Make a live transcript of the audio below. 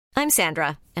I'm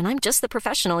Sandra, and I'm just the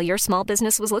professional your small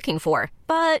business was looking for.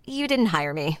 But you didn't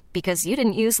hire me because you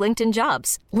didn't use LinkedIn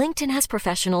Jobs. LinkedIn has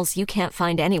professionals you can't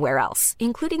find anywhere else,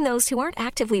 including those who aren't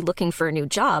actively looking for a new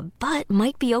job, but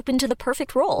might be open to the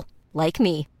perfect role, like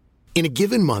me. In a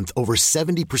given month, over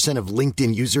 70% of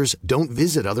LinkedIn users don't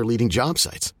visit other leading job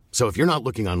sites. So if you're not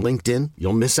looking on LinkedIn,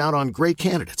 you'll miss out on great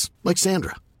candidates like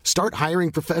Sandra. Start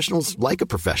hiring professionals like a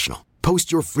professional.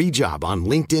 Post your free job on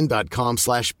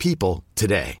linkedin.com/people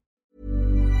today.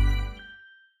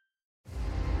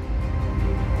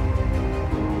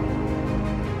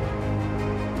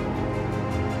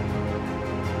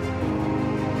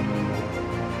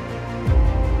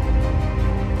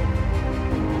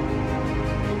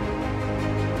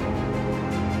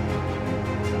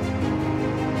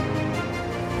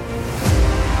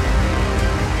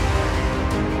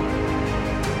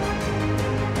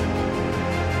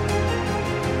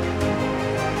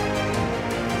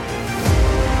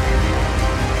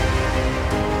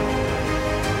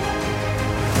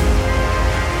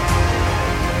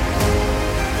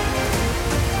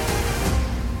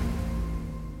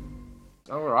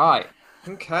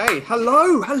 Okay,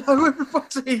 hello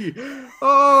everybody.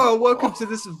 Oh, welcome to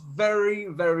this very,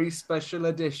 very special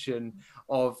edition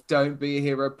of Don't Be a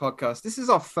Hero podcast. This is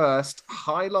our first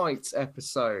highlights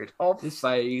episode of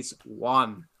Phase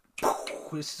 1.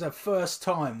 This is the first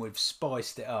time we've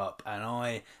spiced it up, and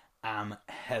I am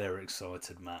hella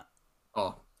excited, Matt.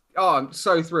 Oh, I'm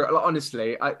so thrilled.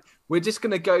 Honestly, we're just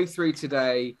going to go through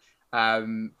today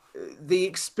the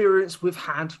experience we've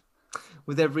had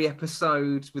with every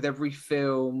episode, with every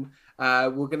film.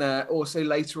 We're going to also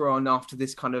later on, after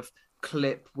this kind of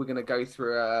clip, we're going to go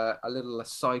through a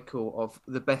cycle of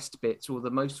the best bits or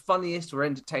the most funniest or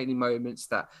entertaining moments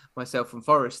that myself and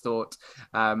Forrest thought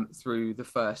through the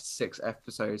first 6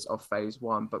 episodes of Phase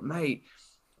 1. But mate,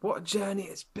 what a journey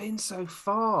it's been so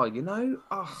far, you know?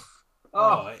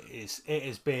 It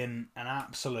has been an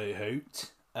absolute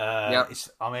hoot. Yep.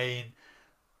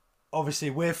 Obviously,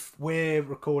 we're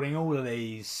recording all of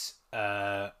these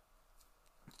as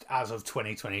of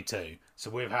 2022. So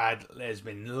there's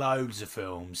been loads of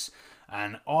films,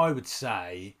 and I would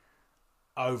say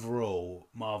overall,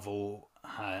 Marvel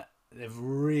they've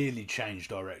really changed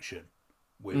direction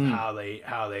with how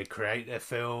they create their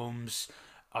films.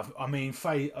 I don't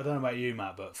know about you,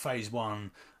 Matt, but Phase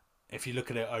 1, if you look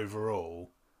at it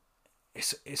overall,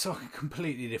 it's like a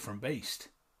completely different beast.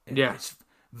 It's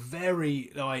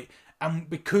very and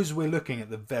because we're looking at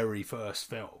the very first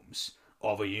films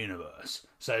of a universe,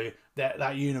 so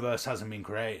that universe hasn't been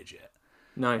created yet.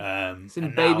 No, it's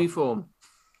in baby form.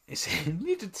 It's in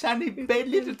little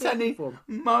tiny form.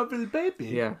 Marvel baby.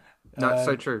 Yeah, that's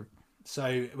so true.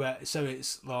 So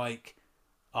it's like,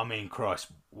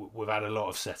 Christ, we've had a lot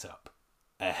of setup,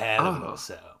 a hell of a lot of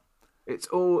setup. It's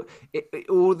all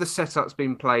the setup's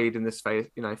been played in this phase,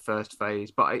 first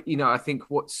phase. But I think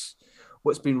what's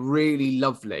been really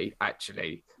lovely,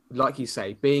 actually, like you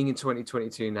say, being in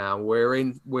 2022 now,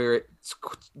 it's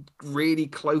really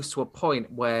close to a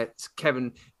point where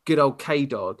Kevin, good old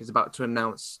K-Dog, is about to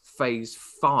announce Phase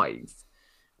 5,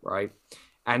 right?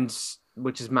 And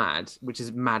which is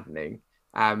maddening.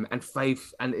 And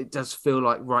it does feel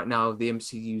like right now the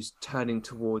MCU's turning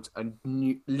towards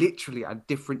literally a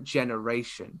different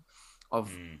generation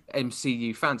of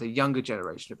MCU fans, a younger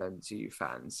generation of MCU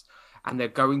fans, and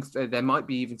there might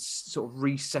be even sort of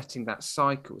resetting that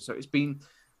cycle. So it's been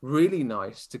really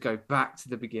nice to go back to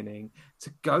the beginning,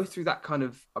 to go through that kind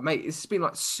of, mate, it's been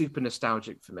like super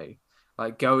nostalgic for me,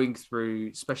 like going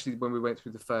through, especially when we went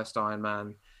through the first Iron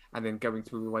Man and then going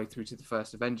through the way through to the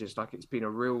first Avengers. Like, it's been a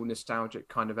real nostalgic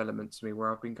kind of element to me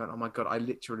where I've been going, oh my God, I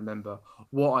literally remember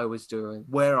what I was doing,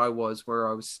 where I was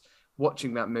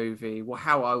watching that movie,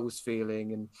 how I was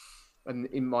feeling. And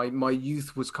in my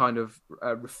youth was kind of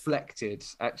reflected,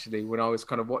 actually, when I was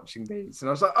kind of watching these. And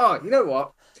I was like, oh, you know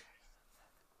what?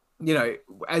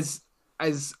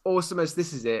 As awesome as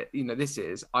this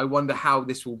is, I wonder how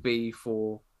this will be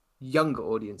for younger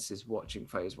audiences watching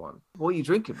Phase 1. What are you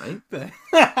drinking, mate?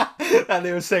 And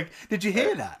they were saying, did you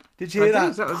hear that? Did you hear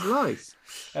that? That was nice.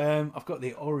 I've got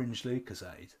the orange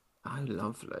Lucozade. Oh,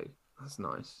 lovely. That's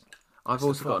nice. I've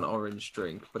also got an orange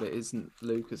drink, but it isn't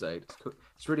Lucozade.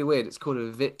 It's really weird. It's called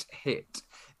a Vit Hit.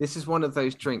 This is one of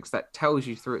those drinks that tells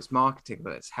you through its marketing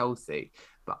that it's healthy,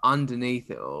 but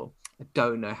underneath it all, I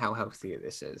don't know how healthy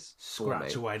this is.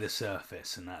 Scratch away the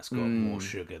surface, and that's got more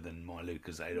sugar than my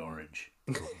Lucozade orange.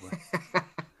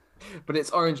 But it's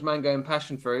orange, mango, and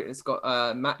passion fruit. It's got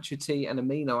matcha tea and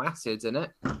amino acids in it.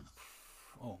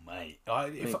 Oh, mate.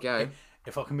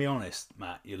 If I can be honest,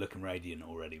 Matt, you're looking radiant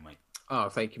already, mate. Oh,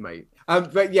 thank you, mate.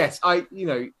 But yes,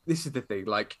 this is the thing.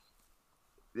 Like,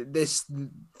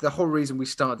 the whole reason we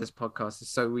started this podcast is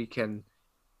so we can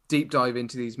deep dive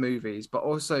into these movies, but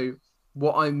also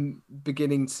what I'm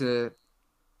beginning to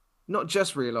not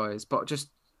just realize, but just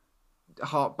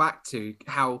hark back to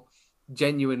how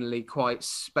genuinely quite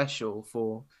special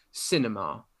for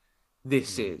cinema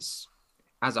this is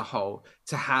as a whole,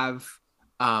 to have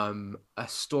a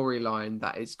storyline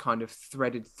that is kind of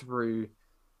threaded through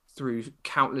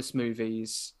countless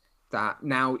movies, that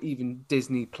now even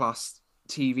Disney Plus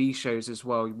TV shows as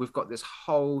well. We've got this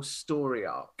whole story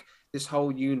arc, this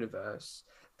whole universe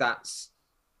that's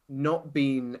not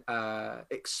been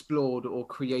explored or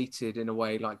created in a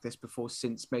way like this before,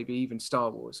 since maybe even Star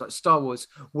Wars. Like Star Wars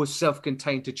was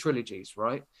self-contained to trilogies,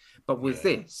 right? But with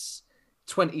this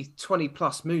 20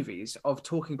 plus movies of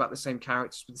talking about the same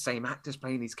characters with the same actors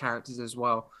playing these characters as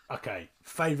well. Okay,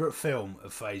 favourite film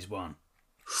of Phase 1?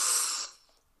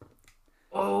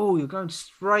 Oh, you're going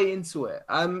straight into it.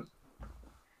 Well,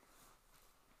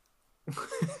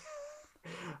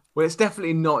 it's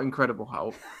definitely not Incredible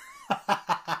Hulk.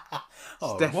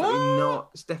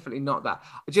 It's definitely not that.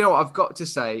 Do you know what I've got to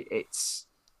say? It's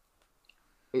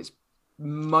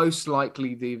most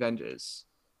likely the Avengers.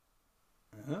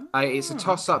 It's a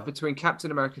toss-up between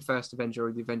Captain America: First Avenger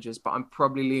or the Avengers, but I'm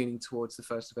probably leaning towards the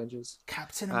First Avengers.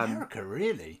 Captain America,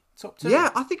 really? Top 2?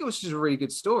 Yeah, I think it was just a really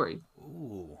good story.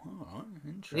 Ooh, all right,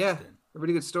 interesting. Yeah, a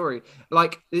really good story.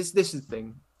 Like this is the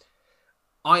thing.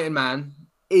 Iron Man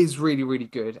is really, really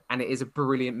good, and it is a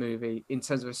brilliant movie. In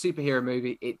terms of a superhero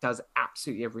movie, it does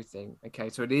absolutely everything. Okay,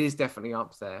 so it is definitely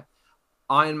up there.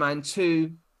 Iron Man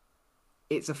 2,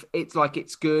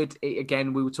 it's good.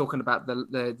 Again, we were talking about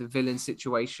the villain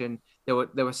situation. There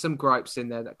were some gripes in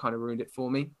there that kind of ruined it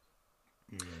for me.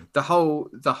 The whole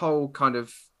kind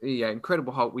of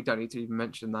Incredible Hulk, we don't need to even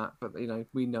mention that, but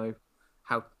we know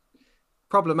how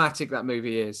problematic that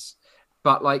movie is.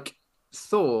 But like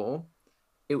Thor,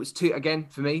 it was too, again,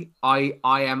 for me, I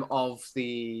am of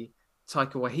the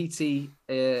Taika Waititi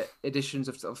editions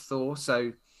of Thor,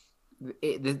 so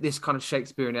this kind of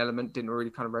Shakespearean element didn't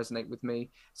really kind of resonate with me.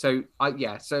 So I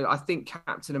think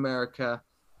Captain America,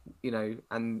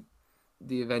 and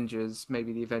the Avengers,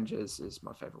 maybe the Avengers is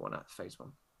my favorite one out of Phase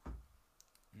 1.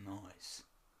 Nice.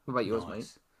 What about yours,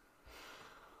 mate?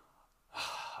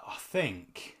 I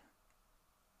think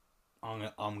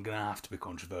I'm gonna have to be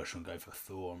controversial and go for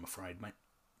Thor. I'm afraid, mate.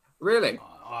 Really?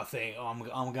 I think I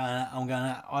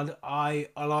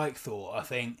like Thor. I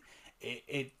think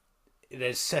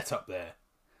there's setup there.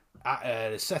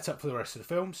 There's setup for the rest of the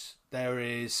films. There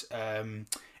is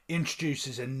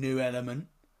introduces a new element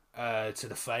to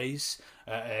the phase.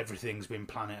 Everything's been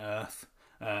planet Earth,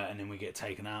 and then we get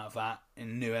taken out of that in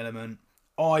a new element.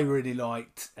 I really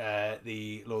liked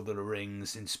the Lord of the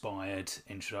Rings inspired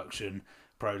introduction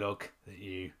prologue that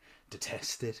you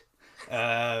detested.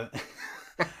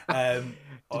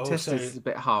 Detested is a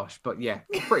bit harsh, but yeah,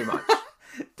 pretty much.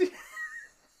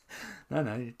 No,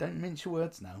 don't mince your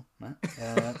words now, Matt.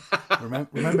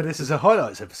 Remember, this is a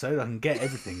highlights episode. I can get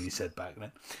everything you said back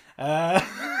then.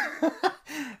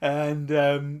 And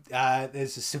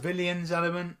there's a civilians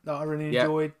element that I really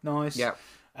enjoyed. Nice. Yeah.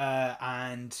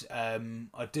 And I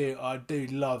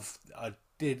did love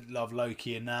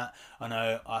Loki in that.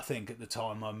 I think at the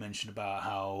time I mentioned about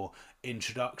how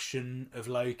introduction of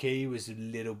Loki was a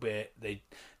little bit, they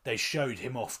showed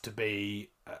him off to be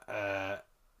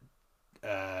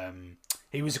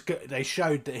they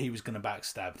showed that he was going to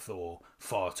backstab Thor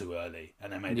far too early,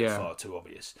 and they made it far too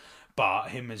obvious. But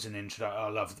him as an introduction, I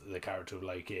love the character of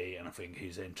Loki, and I think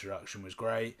his introduction was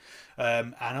great.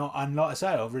 And like I say,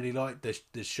 I really liked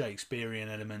the Shakespearean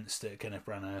elements that Kenneth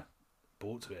Branagh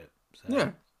brought to it. So.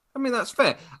 Yeah, I mean, that's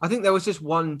fair. I think there was just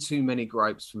one too many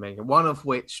gripes for me, one of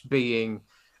which being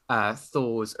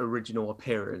Thor's original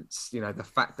appearance. The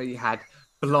fact that he had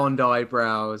blonde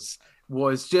eyebrows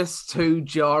was just too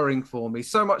jarring for me.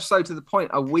 So much so to the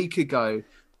point a week ago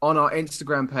on our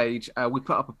Instagram page, we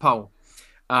put up a poll.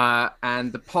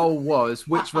 And the poll was,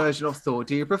 which version of Thor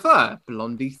do you prefer?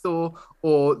 Blondie Thor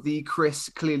or the Chris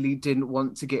clearly didn't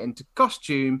want to get into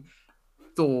costume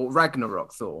Thor,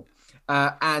 Ragnarok Thor?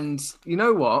 And you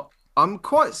know what? I'm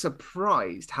quite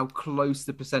surprised how close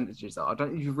the percentages are. I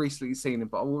don't know if you've recently seen them,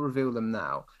 but I will reveal them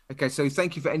now. Okay, so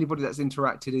thank you for anybody that's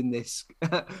interacted in this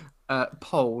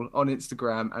poll on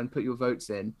Instagram and put your votes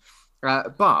in.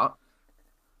 But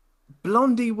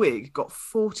Blondie Wig got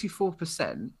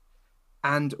 44%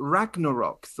 and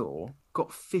Ragnarok Thor got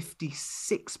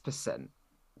 56%.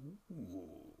 Ooh.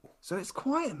 So it's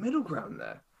quite a middle ground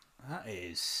there. That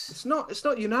is... It's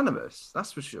not unanimous,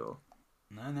 that's for sure.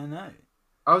 No.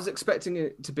 I was expecting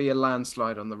it to be a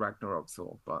landslide on the Ragnarok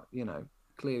Thor, but,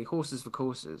 clearly horses for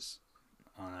courses.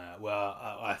 Well,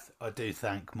 I do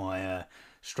thank my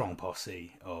strong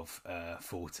posse of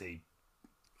 40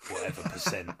 whatever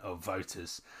percent of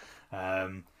voters.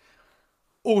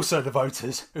 Also, the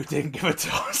voters who didn't give a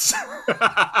toss.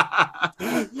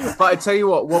 But I tell you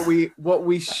what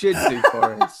we should do,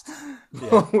 Forrest,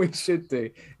 what we should do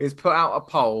is put out a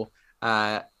poll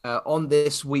on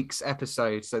this week's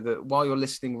episode, so that while you're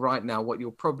listening right now, what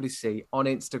you'll probably see on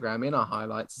Instagram in our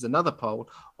highlights is another poll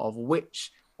of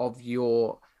which of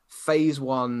your Phase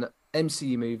 1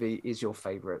 MCU movie is your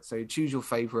favourite. So choose your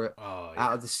favourite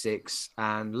out of the 6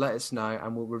 and let us know,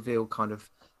 and we'll reveal kind of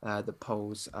the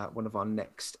polls at one of our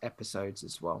next episodes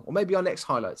as well, or maybe our next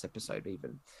highlights episode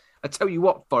even. I tell you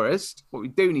what, Forrest, what we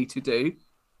do need to do,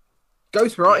 go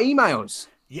through our emails.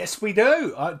 Yes, we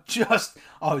do. I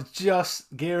was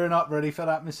just gearing up ready for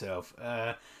that myself.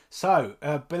 So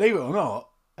believe it or not,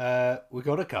 we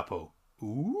got a couple.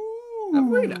 Ooh.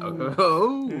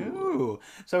 Ooh.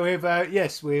 So we've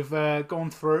gone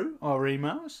through our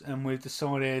emails and we've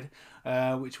decided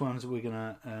which ones we're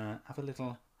gonna have a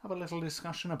little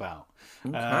discussion about.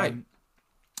 Okay.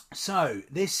 So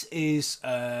this is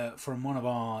from one of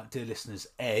our dear listeners,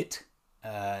 Ed.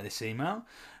 This email,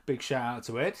 big shout out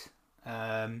to Ed.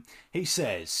 He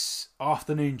says,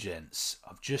 "Afternoon, gents.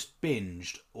 I've just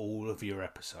binged all of your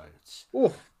episodes.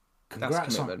 Oh, Congrats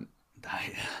that's commitment.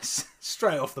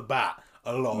 Straight off the bat,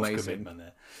 a lot Amazing. of commitment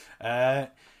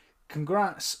there.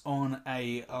 Congrats on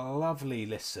a lovely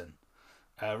listen.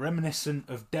 Reminiscent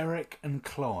of Derek and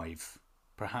Clive.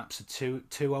 Perhaps a too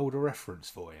old a reference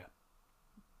for you.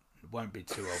 It won't be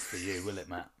too old for you, will it,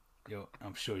 Matt?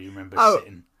 I'm sure you remember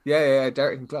sitting. Yeah,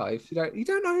 Derek and Clive. You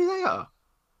don't know who they are?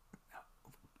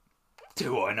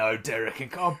 Do I know Derek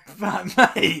and Clive?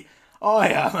 Mate, I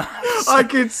am. I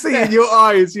can see in your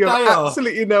eyes you have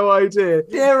absolutely no idea.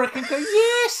 Derek and Clive.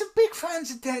 Yes, I'm big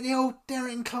fans of the old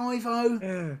Derek and Clive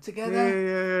together.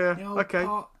 Yeah. The old Okay.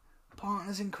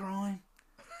 Partners in crime.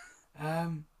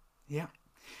 Yeah.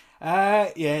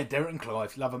 Derek and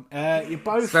Clive, love them. You're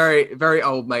both It's very, very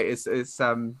old, mate. It's a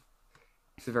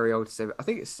very old. I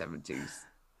think it's 70s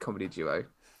comedy duo.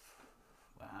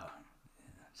 Wow,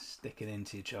 sticking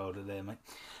into your childhood there, mate.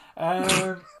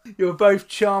 You're both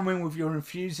charming with your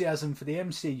enthusiasm for the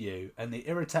MCU and the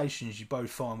irritations you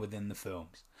both find within the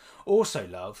films. Also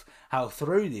love how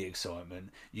through the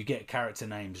excitement you get character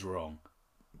names wrong.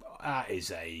 That is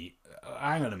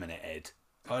hang on a minute, Ed.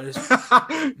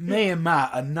 Me and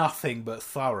Matt are nothing but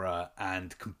thorough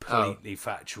and completely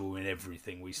factual in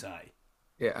everything we say.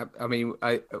 Yeah, I mean,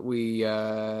 we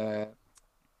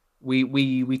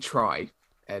try,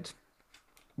 Ed.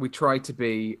 We try to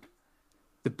be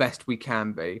the best we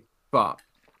can be, but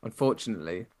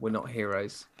unfortunately, we're not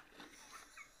heroes.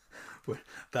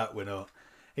 That we're not.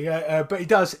 But he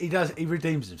does. He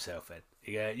redeems himself, Ed.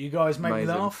 You guys make me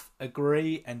laugh,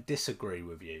 agree, and disagree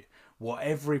with you. What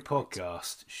every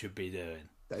podcast should be doing.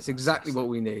 That's exactly what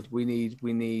we need. We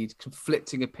need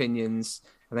conflicting opinions,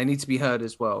 and they need to be heard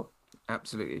as well.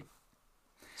 Absolutely.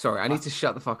 Sorry, I need to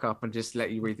shut the fuck up and just let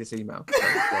you read this email.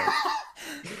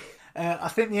 I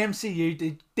think the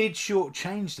MCU did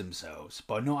shortchange themselves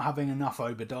by not having enough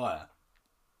Obadiah.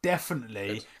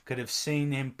 Definitely could have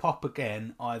seen him pop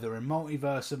again either in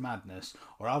Multiverse of Madness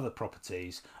or other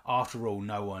properties. After all,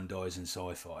 no one dies in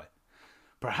sci-fi.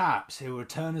 Perhaps he'll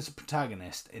return as a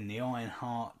protagonist in the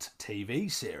Ironheart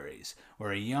TV series, where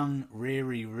a young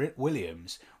Riri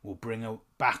Williams will bring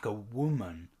back a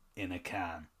woman in a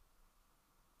can.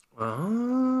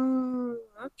 Oh,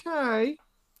 okay.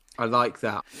 I like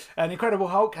that. An Incredible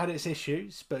Hulk had its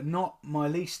issues, but not my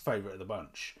least favourite of the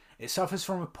bunch. It suffers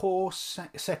from a poor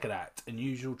second act and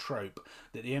usual trope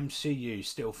that the MCU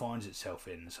still finds itself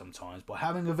in sometimes by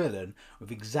having a villain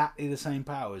with exactly the same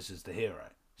powers as the hero.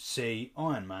 See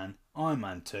Iron Man, Iron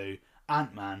Man 2,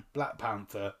 Ant-Man, Black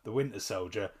Panther, The Winter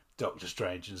Soldier, Doctor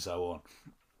Strange, and so on.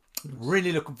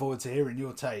 Really looking forward to hearing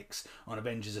your takes on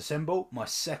Avengers Assemble, my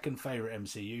second favourite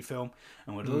MCU film,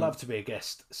 and would love to be a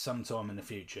guest sometime in the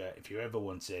future if you ever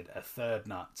wanted a third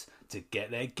nut to get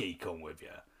their geek on with you.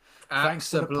 Thanks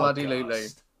to the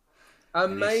podcast.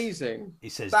 Amazing. He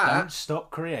says, don't stop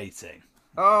creating.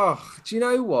 Oh, do you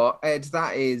know what, Ed?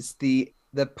 That is the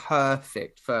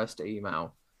perfect first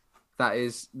email. That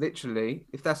is literally,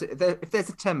 if there's a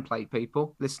template,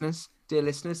 people, dear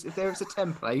listeners, if there is a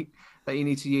template that you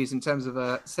need to use in terms of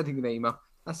sending an email,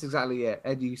 that's exactly it.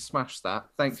 Ed, you smashed that.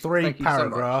 Thank you so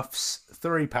much.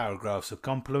 3 paragraphs of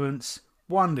compliments,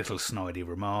 one little snidey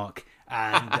remark,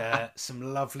 and some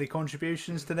lovely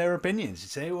contributions to their opinions. You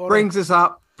see what brings us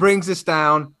up, brings us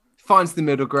down, finds the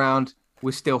middle ground.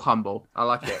 We're still humble. I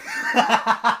like it.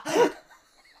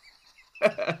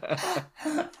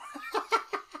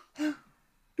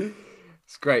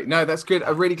 great. No, that's good.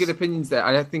 Really good opinions there.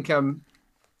 I think I'm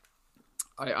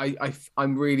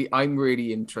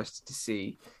really interested to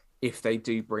see if they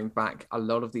do bring back a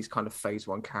lot of these kind of phase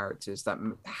 1 characters that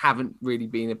haven't really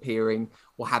been appearing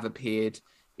or have appeared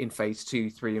in phase 2,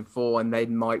 3, and 4, and they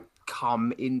might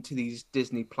come into these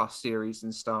Disney Plus series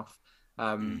and stuff.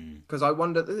 Because I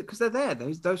wonder, because they're there,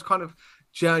 those kind of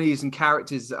journeys and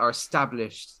characters that are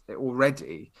established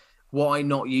already. Why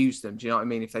not use them? Do you know what I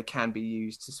mean? If they can be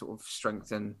used to sort of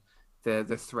strengthen the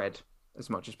thread as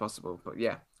much as possible. But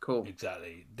yeah, cool.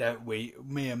 Exactly.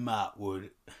 Me and Matt will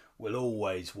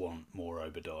always want more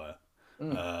Obadiah.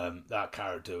 That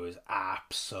character was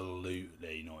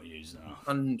absolutely not used enough.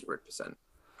 100%.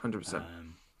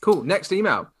 Cool. Next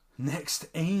email.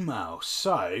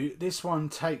 So this one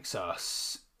takes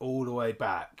us all the way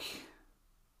back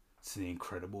to the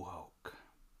Incredible Hulk.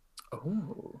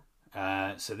 Oh.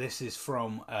 So this is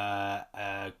from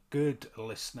a good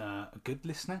listener.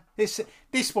 This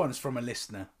one's from a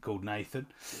listener called Nathan.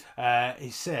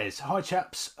 He says, "Hi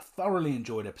chaps, thoroughly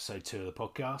enjoyed episode 2 of the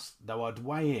podcast. Though I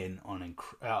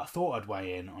thought I'd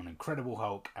weigh in on Incredible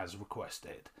Hulk as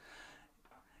requested."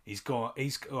 All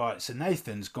right. So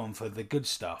Nathan's gone for the good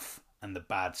stuff and the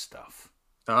bad stuff.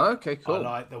 Oh, okay, cool. I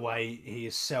like the way he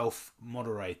is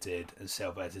self-moderated and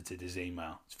self-edited his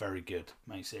email. It's very good.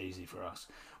 Makes it easy for us.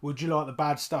 Would you like the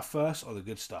bad stuff first or the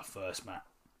good stuff first, Matt?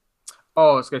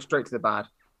 Oh, let's go straight to the bad.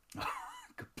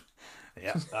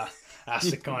 Yeah, that's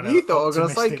the kind of you thought I was going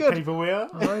to say good people we are.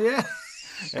 Oh yeah.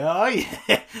 Oh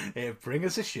yeah. Bring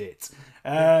us a shit.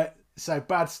 So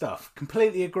bad stuff.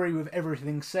 Completely agree with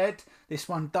everything said. This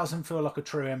one doesn't feel like a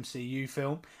true MCU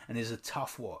film and is a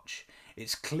tough watch.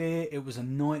 It's clear it was a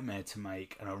nightmare to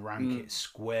make, and I rank it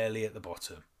squarely at the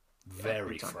bottom.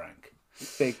 Very frank.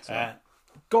 Big time.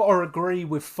 Gotta agree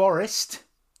with Forrest.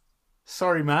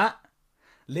 Sorry, Matt.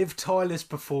 Liv Tyler's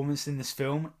performance in this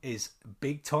film is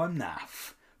big time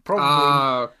naff.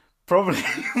 Probably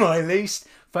my least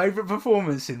favourite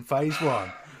performance in Phase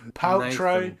 1.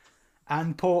 Paltrow Nathan.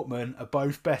 and Portman are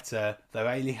both better, though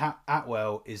Hayley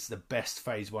Atwell is the best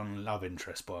Phase 1 love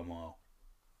interest by a mile.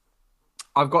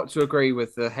 I've got to agree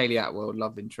with the Hayley Atwell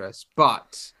love interest,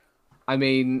 but I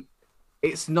mean,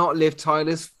 it's not Liv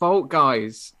Tyler's fault,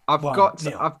 guys. I've got to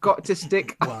stick. I've got to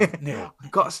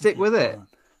stick with it.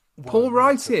 Paul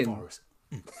writing.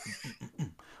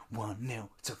 1-0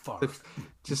 to Forrest.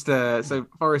 Just so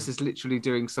Forrest is literally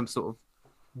doing some sort of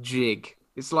jig.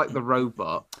 It's like the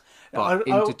robot, but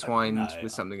intertwined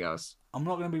with something else. I'm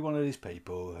not going to be one of these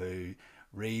people who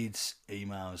reads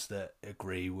emails that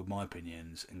agree with my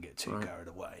opinions and get too carried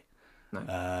away. No.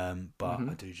 But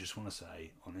I do just want to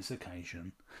say, on this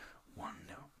occasion, 1-0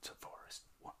 to Forrest.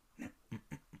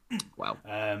 1-0. Well,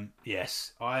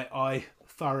 yes, I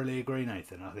thoroughly agree,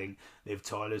 Nathan. I think Liv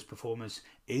Tyler's performance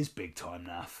is big time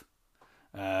naff.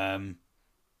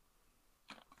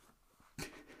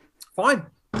 Fine,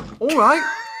 all right.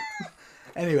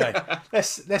 Anyway,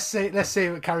 let's see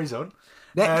what carries on.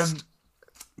 Next.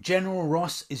 General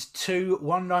Ross is too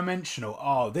one-dimensional.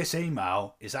 Oh, this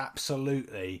email is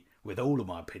absolutely with all of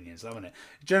my opinions, haven't it?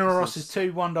 General Ross is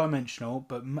too one-dimensional,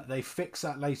 but they fix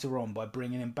that later on by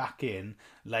bringing him back in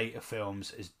later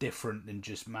films as different than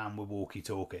just man with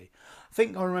walkie-talkie. I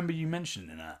think I remember you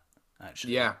mentioning that,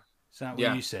 actually. Yeah. Is that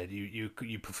what you said?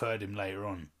 You preferred him later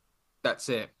on? That's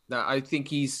it. I think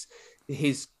his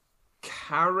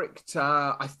character,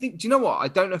 I think, do you know what? I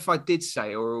don't know if I did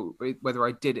say or whether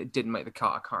it didn't make the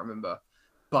cut. I can't remember.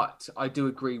 But I do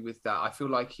agree with that. I feel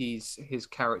like his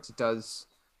character does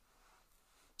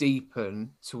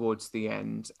deepen towards the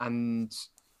end, and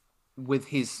with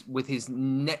his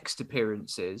next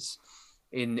appearances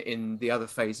in the other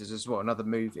phases as well, in other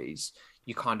movies,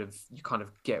 you kind of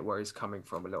get where he's coming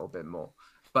from a little bit more.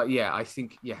 But yeah, I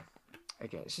think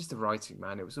again, it's just the writing,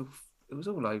 man. It was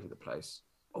all over the place.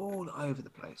 All over the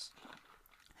place.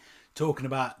 Talking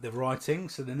about the writing,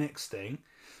 so the next thing,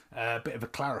 a bit of a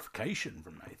clarification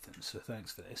from Nathan, so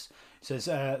thanks for this. It says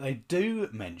they do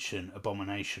mention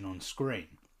Abomination on screen,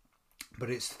 but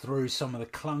it's through some of the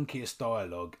clunkiest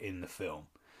dialogue in the film.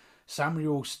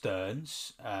 Samuel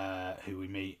Stearns, who we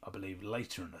meet, I believe,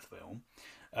 later in the film,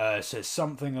 says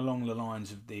something along the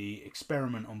lines of the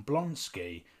experiment on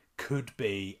Blonsky could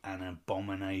be an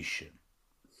abomination.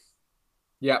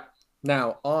 Yeah.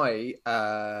 Now, I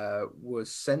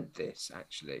was sent this,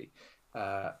 actually,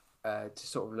 to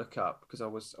sort of look up, because I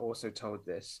was also told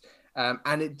this.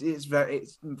 And it's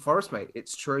Forrest, mate,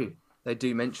 it's true. They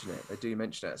do mention it. They do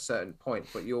mention it at a certain point.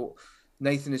 But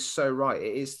Nathan is so right.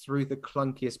 It is through the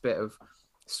clunkiest bit of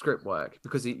script work,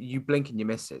 because you blink and you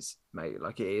miss it, mate.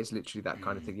 Like, it is literally that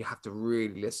kind of thing. You have to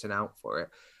really listen out for it.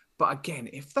 But again,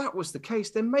 if that was the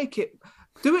case, then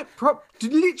do it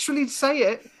literally say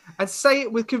it and say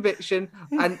it with conviction,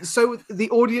 and so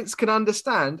the audience can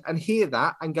understand and hear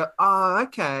that and go,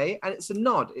 okay. And it's a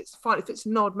nod. It's fine. If it's a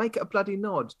nod, make it a bloody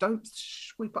nod. Don't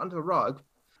sweep it under the rug.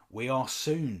 We are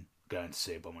soon going to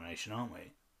see Abomination, aren't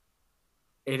we?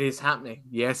 It is happening.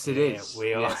 Yes, it is.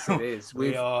 We are. Yes, it is.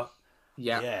 We are.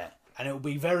 Yeah. And it will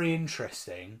be very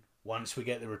interesting once we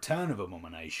get the return of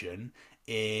Abomination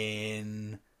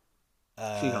in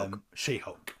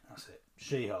She-Hulk. That's it.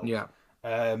 She-Hulk. Yeah.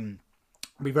 It'll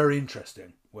be very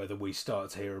interesting whether we start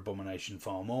to hear Abomination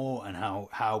far more and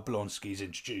how Blonsky's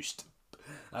introduced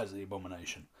as the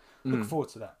Abomination. Looking forward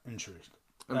to that. Interesting.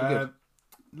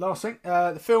 Last thing,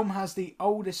 the film has the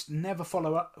oldest never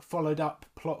followed up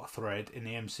plot thread in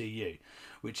the MCU,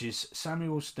 which is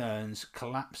Samuel Stearns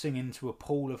collapsing into a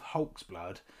pool of Hulk's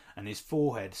blood and his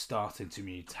forehead starting to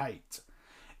mutate.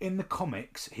 In the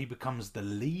comics, he becomes the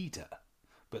leader,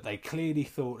 but they clearly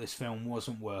thought this film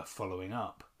wasn't worth following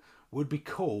up. Would be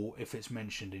cool if it's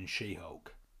mentioned in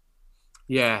She-Hulk.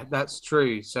 Yeah, that's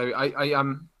true. So I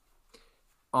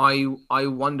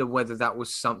wonder whether that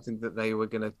was something that they were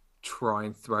going to try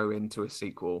and throw into a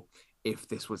sequel if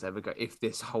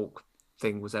this Hulk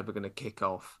thing was ever going to kick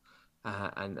off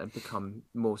and become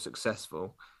more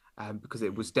successful, because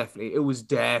it was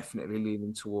definitely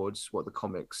leaning towards what the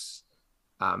comics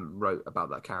wrote about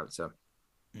that character.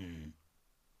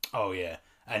 Oh yeah,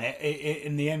 and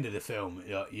in the end of the film,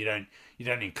 you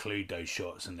don't include those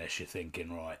shots unless you're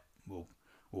thinking, right, we'll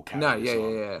carry this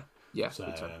on. Yeah.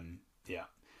 So yeah.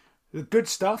 The good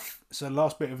stuff. So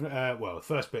last bit of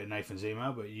first bit of Nathan's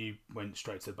email, but you went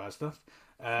straight to the bad stuff.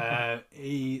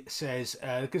 He says,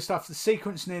 good stuff. The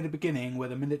sequence near the beginning where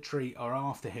the military are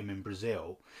after him in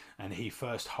Brazil, and he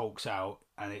first hulks out,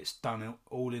 and it's done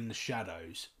all in the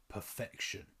shadows.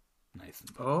 Perfection. Nathan.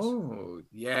 Oh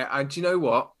yeah, and do you know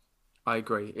what? I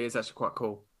agree. It is actually quite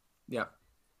cool. Yeah.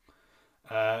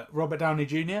 Robert Downey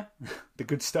Jr. The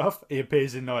good stuff. He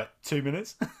appears in like 2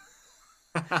 minutes.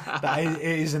 It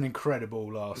is an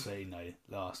incredible last scene,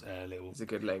 though. Little. It's a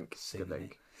good link. Good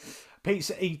link.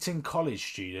 Pizza eating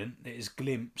college student that is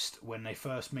glimpsed when they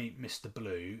first meet Mr.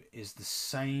 Blue is the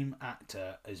same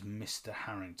actor as Mr.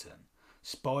 Harrington,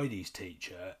 Spidey's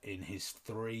teacher in his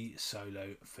 3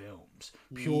 solo films.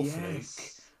 Pure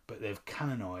fluke, but they've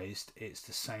canonised it's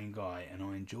the same guy, and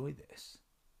I enjoy this.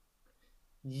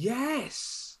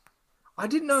 Yes, I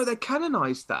didn't know they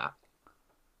canonised that.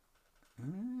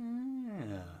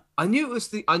 I knew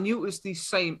it was the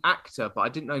same actor, but I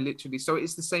didn't know literally. So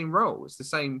it's the same role. It's the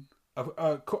same.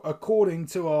 According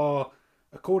to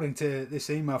this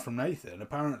email from Nathan,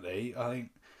 apparently, I think.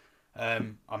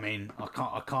 I mean,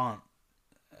 I can't.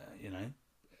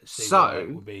 See why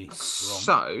it would be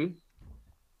wrong.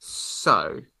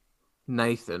 So,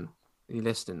 Nathan, are you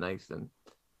listening, Nathan?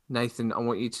 Nathan, I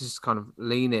want you to just kind of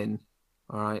lean in,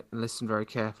 all right, and listen very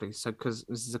carefully. So, because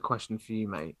this is a question for you,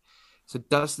 mate. So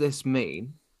does this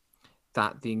mean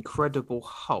that the Incredible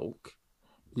Hulk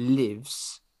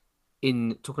lives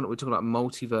we're talking about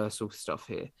multiversal stuff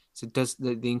here. So does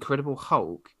the Incredible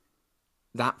Hulk,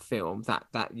 that film,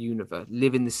 that universe,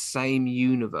 live in the same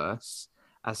universe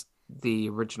as the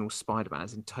original Spider-Man,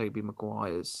 as in Tobey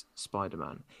Maguire's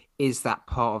Spider-Man? Is that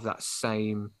part of that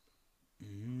same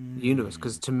universe?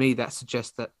 Because to me that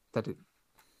suggests that it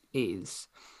is,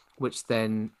 which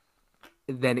then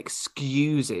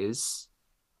excuses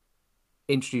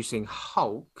introducing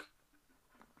Hulk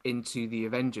into the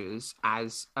Avengers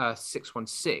as a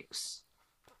 616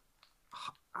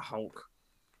 Hulk,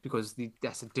 because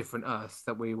that's a different Earth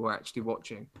that we were actually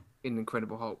watching in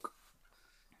Incredible Hulk.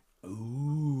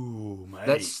 Ooh, mate.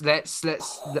 Let's let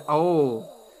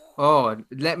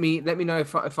me know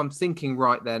if I'm thinking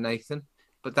right there, Nathan.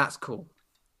 But that's cool.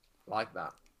 Like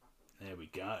that. There we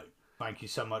go. Thank you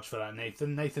so much for that,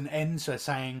 Nathan. Nathan ends by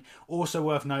saying, also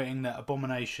worth noting that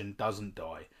Abomination doesn't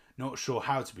die. Not sure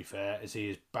how, to be fair, as he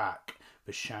is back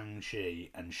for Shang-Chi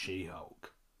and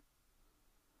She-Hulk.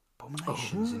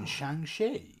 Abomination's in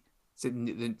Shang-Chi. Is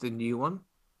it the new one?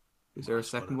 Is there a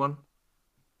second one?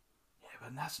 Yeah,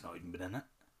 but that's not even been in it.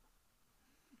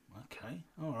 Okay,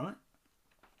 all right.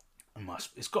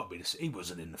 It's got to be this. He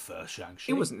wasn't in the first Shang-Chi.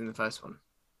 He wasn't in the first one.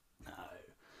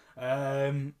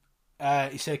 No.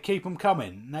 He said, keep them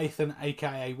coming. Nathan,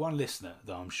 a.k.a. one listener,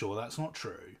 though I'm sure that's not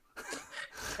true.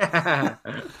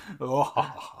 Oh,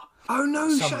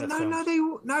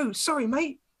 no. No, sorry,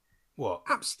 mate. What?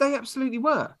 They absolutely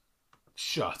were.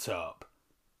 Shut up.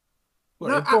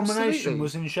 Well, No, Abomination absolutely.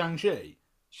 was in Shang-Chi.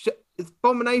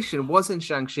 Abomination was in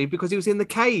Shang-Chi because he was in the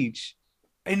cage.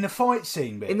 In the fight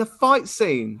scene bit? In the fight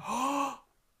scene. Oh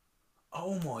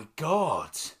my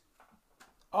God.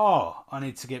 Oh, I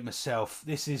need to get myself.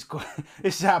 This is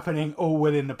this is happening all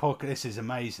within the podcast. This is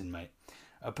amazing, mate.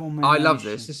 I love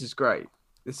this. This is great.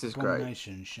 This is great.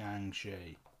 Abomination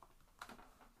Shang-Chi.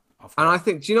 And I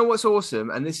think, do you know what's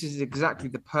awesome? And this is exactly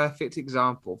the perfect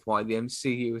example of why the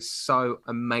MCU is so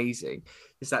amazing,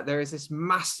 is that there is this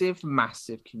massive,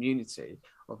 massive community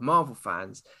of Marvel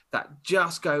fans that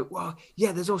just go, well,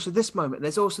 yeah, there's also this moment,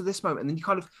 there's also this moment. And then you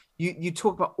kind of, you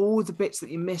talk about all the bits that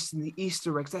you missed and the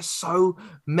Easter eggs. There's so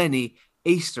many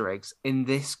Easter eggs in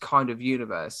this kind of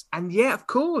universe. And yeah, of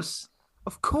course.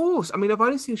 I mean, I've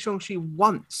only seen Shang-Chi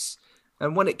once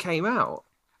and when it came out.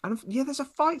 And yeah, there's a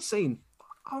fight scene.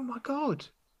 Oh my God.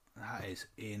 That is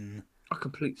I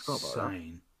completely forgot about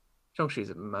that. Shang-Chi's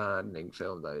a maddening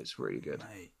film, though. It's really good.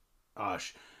 Mate,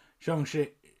 Shang-Chi,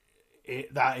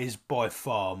 that is by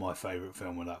far my favourite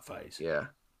film with that face. Yeah.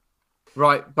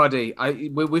 Right, buddy.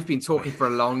 We've been talking for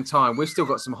a long time. We've still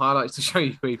got some highlights to show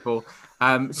you people.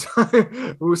 So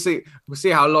we'll see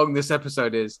how long this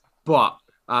episode is. But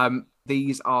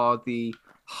these are the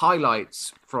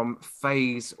highlights from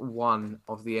phase 1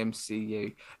 of the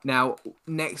MCU. Now,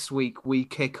 next week we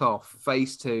kick off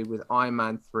phase 2 with Iron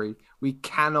Man 3. We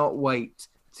cannot wait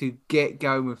to get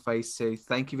going with phase 2.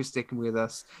 Thank you for sticking with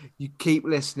us. You keep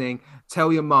listening.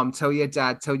 Tell your mum, tell your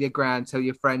dad, tell your gran, tell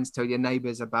your friends, tell your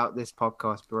neighbors about this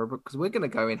podcast, because we're going to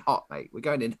go in hot, mate. We're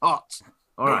going in hot.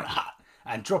 All right.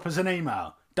 And drop us an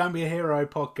email. Don't be a hero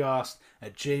podcast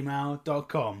at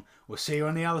gmail.com. We'll see you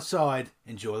on the other side.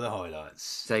 Enjoy the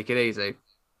highlights. Take it easy.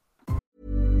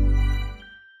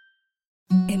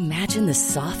 Imagine the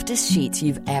softest sheets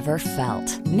you've ever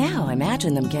felt. Now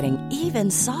imagine them getting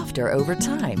even softer over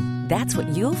time. That's what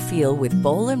you'll feel with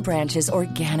Boll & Branch's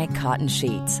organic cotton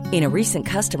sheets. In a recent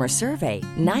customer survey,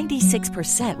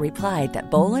 96% replied that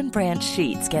Boll & Branch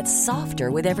sheets get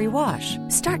softer with every wash.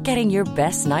 Start getting your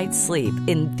best night's sleep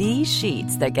in these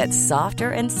sheets that get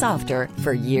softer and softer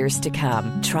for years to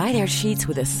come. Try their sheets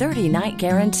with a 30-night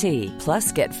guarantee.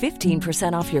 Plus, get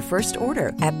 15% off your first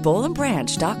order at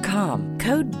bollandbranch.com.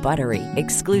 Code BUTTERY.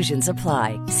 Exclusions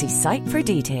apply. See site for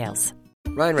details.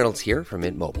 Ryan Reynolds here from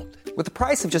Mint Mobile. With the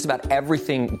price of just about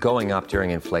everything going up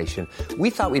during inflation, we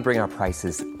thought we'd bring our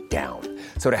prices down.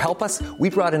 So to help us, we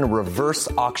brought in a reverse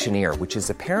auctioneer, which is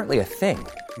apparently a thing.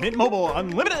 Mint Mobile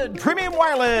Unlimited Premium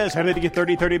Wireless. How to get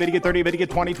 30, 30, bit to get 30, bit to get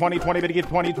 20, 20, 20, bit to get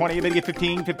 20, 20, bit to get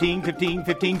 15, 15, 15,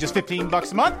 15, just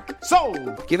 $15 a month?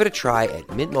 Sold! Give it a try at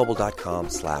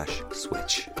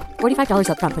mintmobile.com/switch. $45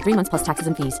 up front for 3 months plus taxes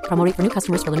and fees. Promo rate for new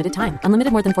customers for limited time.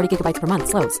 Unlimited more than 40 gigabytes per month.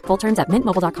 Slows full terms at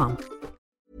mintmobile.com.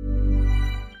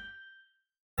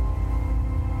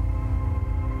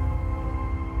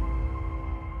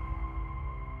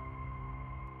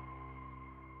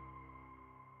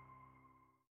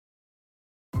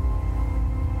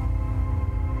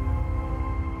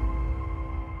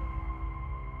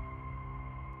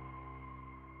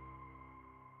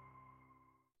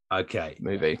 Okay.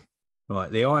 Movie.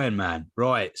 Right, the Iron Man.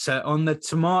 Right, so on the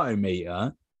tomato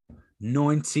meter,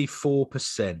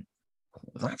 94%.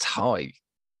 That's high.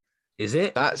 Is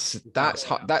it? That's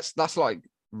high. That's like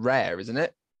rare, isn't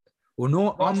it? Well,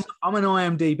 no, I'm an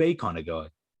IMDb kind of guy.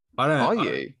 I don't. Are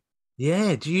you?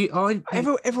 Yeah. Do you?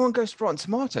 Everyone goes to Rotten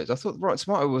Tomatoes. I thought Rotten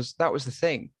Tomatoes was the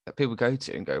thing that people go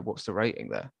to and go, "What's the rating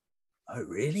there?" Oh,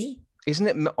 really? Isn't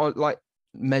it like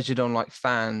measured on like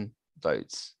fan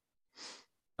votes?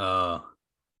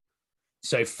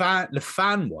 So the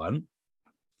fan one.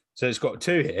 So it's got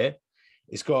two here.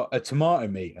 It's got a tomato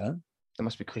meter. There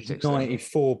must be critics.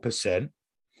 94%.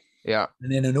 Yeah.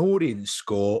 And then an audience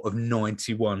score of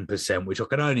 91%, which I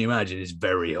can only imagine is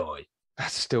very high.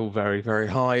 That's still very, very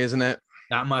high, isn't it?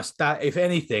 That if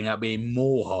anything, that'd be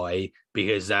more high,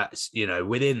 because that's,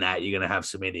 within that, you're going to have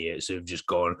some idiots who've just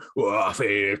gone, well, I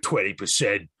think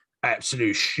 20%.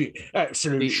 Absolute shit.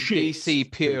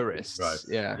 DC purists. Right.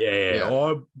 Yeah.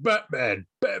 Oh, Batman,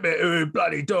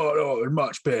 bloody Dark Knight is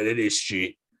much better than this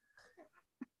shit.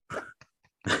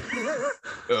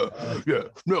 No,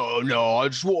 I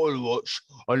just want to watch,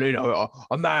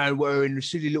 a man wearing a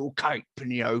silly little cape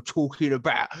and, talking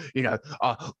about,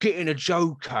 getting a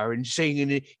Joker and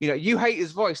singing it. You hate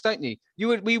his voice, don't you?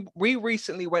 We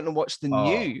recently went and watched the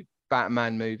new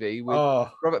Batman movie with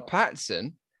Robert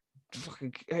Pattinson.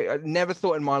 I never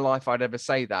thought in my life I'd ever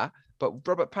say that, but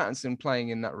Robert Pattinson playing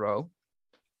in that role,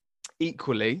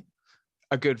 equally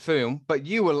a good film. But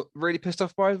you were really pissed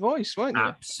off by his voice, weren't you?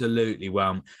 Absolutely.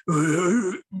 Well,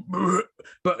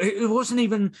 but it wasn't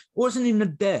even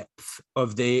the depth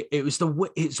of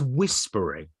it's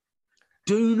whispering.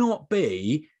 Do not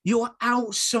be. You're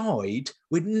outside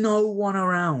with no one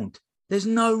around. There's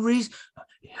no reason.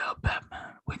 Yeah,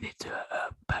 Batman. We need to.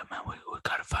 Batman. We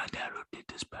gotta find out who did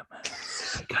this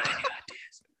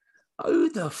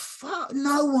the fuck?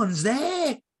 No one's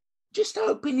there. Just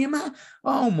open your mouth.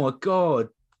 Oh my God.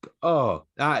 Oh,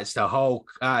 that is a whole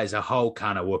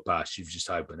can of whoop ass you've just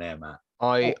opened there, Matt.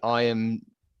 I am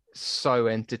so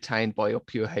entertained by your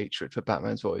pure hatred for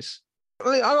Batman's voice.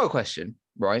 I got a question,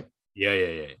 right?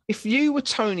 Yeah. If you were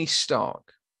Tony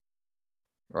Stark,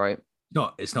 right?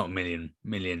 It's not a million,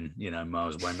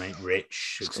 miles away, mate.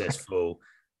 Rich, successful,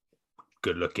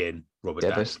 good looking, Robert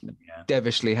Downey.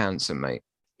 Devilishly handsome, mate.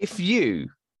 If you,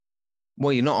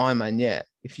 well, you're not Iron Man yet.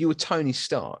 If you were Tony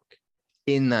Stark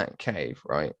in that cave,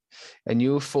 right, and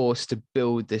you were forced to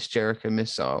build this Jericho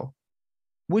missile,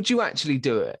 would you actually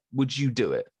do it? Would you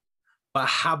do it? But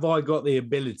have I got the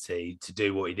ability to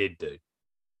do what he did do?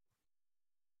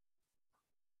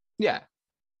 Yeah.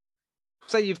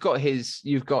 Say you've got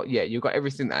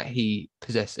everything that he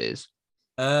possesses.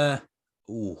 Would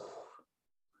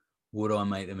I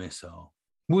make the missile?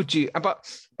 Would you? But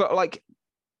like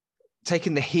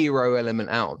taking the hero element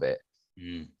out of it,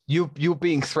 you're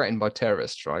being threatened by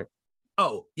terrorists, right?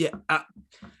 Oh yeah,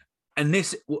 and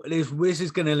this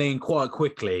is going to lean quite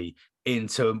quickly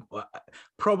into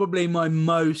probably my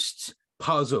most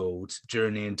puzzled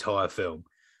during the entire film.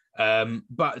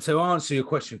 But to answer your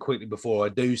question quickly before I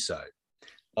do so,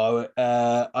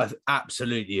 I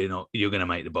absolutely you're going to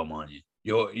make the bomb, aren't you?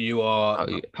 You are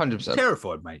 100%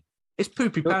 terrified, mate. It's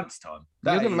poopy pants time.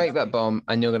 You're going to make that bomb,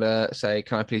 and you're going to say,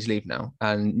 "Can I please leave now?"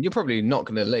 And you're probably not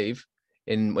going to leave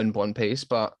in one piece,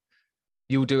 but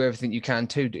you'll do everything you can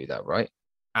to do that, right?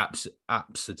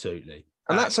 Absolutely,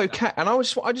 and that's okay. And I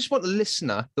just want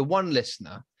the one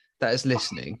listener that is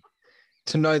listening,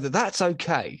 to know that that's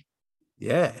okay.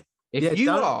 Yeah. If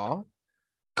you are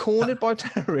cornered by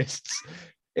terrorists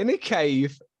in a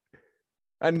cave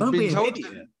and don't being told,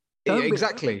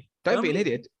 exactly. Don't be an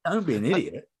idiot. Don't be an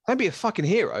idiot. Don't be a fucking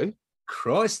hero.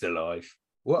 Christ alive.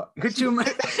 What? Could you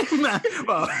imagine?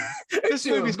 Well, this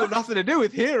movie's got nothing to do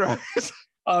with heroes.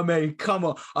 I mean, come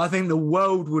on. I think the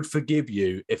world would forgive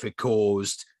you if it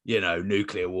caused,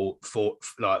 nuclear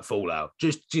fallout.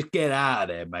 Just get out of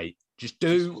there, mate. Just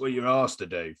do what you're asked to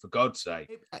do, for God's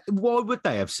sake. Why would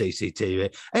they have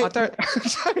CCTV? I don't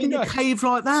in a cave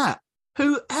like that.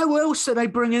 Who else are they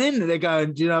bringing in that they're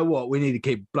going, do you know what? We need to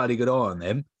keep bloody good eye on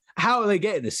them. How are they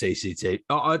getting the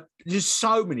CCTV? Just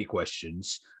so many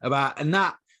questions about, and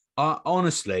that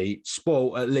honestly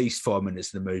spoiled at least 5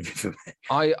 minutes of the movie for me.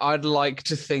 I'd like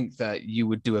to think that you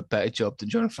would do a better job than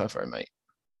Jon Favreau, mate.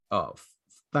 Oh,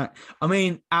 I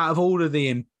mean, out of all of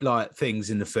the things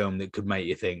in the film that could make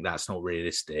you think that's not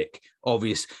realistic,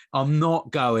 obvious. I'm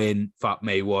not going, fuck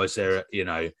me, was there,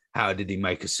 how did he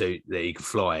make a suit that he could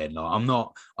fly in? I'm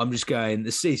just going, the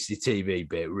CCTV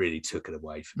bit really took it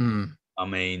away from me. I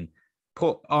mean,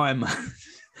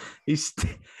 he's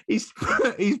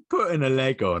putting a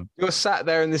leg on. You're sat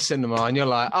there in the cinema and you're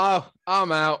like, oh,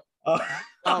 I'm out.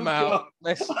 I'm out.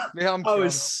 I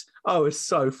was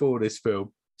so for this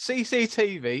film.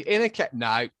 CCTV in a cave.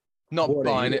 No, not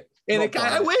buying it. In a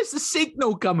cave. Where's the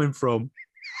signal coming from?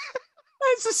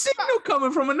 Where's the signal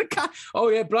coming from in the cave? Oh,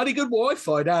 yeah, bloody good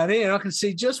Wi-Fi down here. I can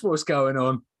see just what's going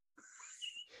on.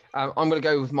 I'm going to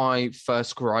go with my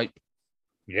first gripe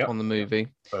on the movie.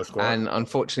 First gripe. And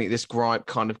unfortunately, this gripe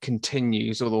kind of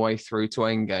continues all the way through to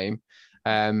Endgame.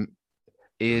 Long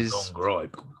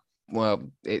gripe. Well,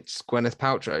 it's Gwyneth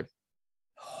Paltrow.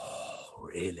 Oh,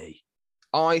 really?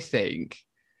 I think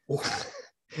I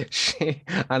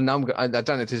don't know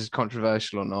if this is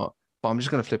controversial or not, but I'm just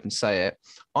going to flip and say it.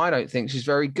 I don't think she's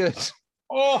very good.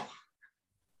 Oh,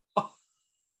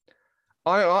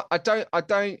 I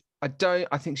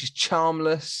think she's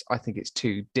charmless. I think it's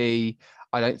 2D.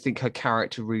 I don't think her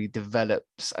character really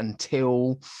develops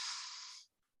until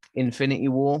Infinity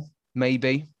War,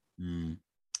 maybe.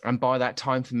 And by that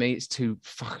time, for me, it's too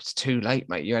late,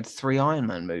 mate. You had 3 Iron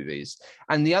Man movies.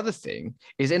 And the other thing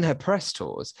is, in her press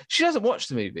tours, she doesn't watch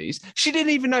the movies. She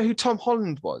didn't even know who Tom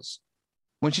Holland was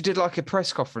when she did a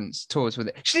press conference tours with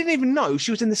it. She didn't even know she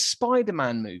was in the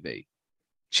Spider-Man movie.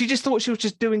 She just thought she was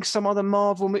just doing some other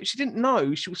Marvel movie. She didn't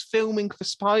know she was filming for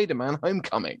Spider-Man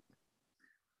Homecoming.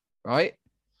 Right?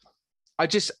 I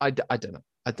don't know.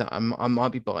 I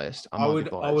might be biased. I would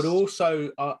also...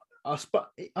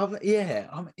 it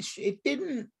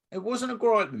wasn't a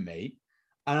gripe with me,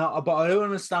 but I don't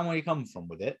understand where you come from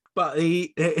with it. But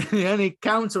the only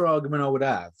counter argument I would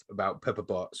have about Pepper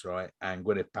Potts, right, and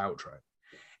Gwyneth Paltrow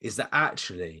is that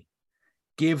actually,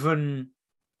 given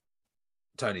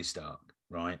Tony Stark,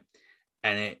 right,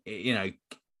 and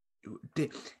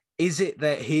is it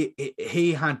that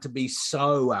he had to be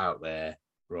so out there,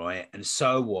 right, and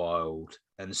so wild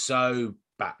and so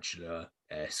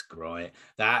bachelor-esque, right,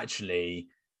 that actually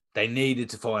they needed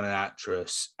to find an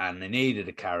actress and they needed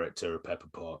a character of Pepper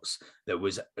Potts that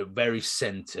was very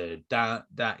centered, that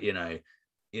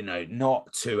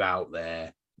not too out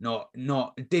there,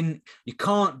 you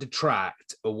can't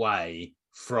detract away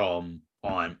from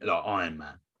Iron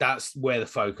Man. That's where the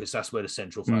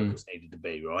central focus needed to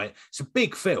be, right? It's a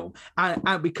big film,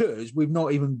 and because we've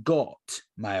not even got,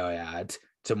 may I add,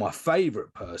 to my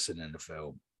favorite person in the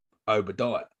film,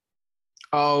 Obadiah.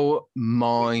 Oh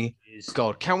my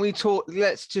God. Can we talk?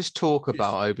 Let's just talk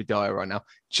about Obadiah right now.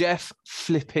 Jeff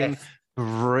flipping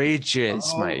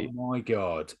Bridges, mate. Oh my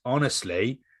God.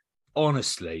 Honestly,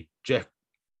 Jeff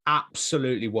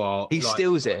absolutely wild. He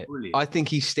steals it. Brilliant. I think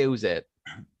he steals it.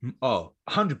 Oh,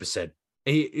 100%.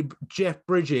 Jeff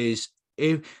Bridges,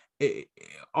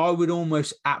 I would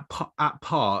almost at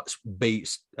parts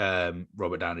beat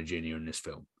Robert Downey Jr. in this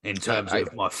film in terms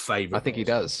of my favorite. I think he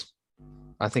does.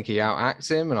 I think he outacts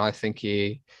him, and I think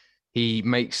he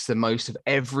makes the most of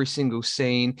every single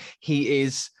scene. He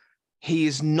is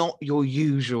not your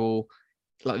usual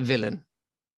villain.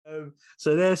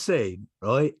 So their scene,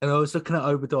 right? And I was looking at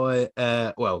Obadiah,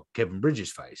 Kevin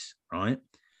Bridges' face, right?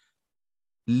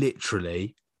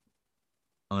 Literally,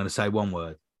 I'm going to say one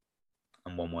word,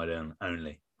 and one word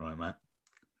only, right, Matt?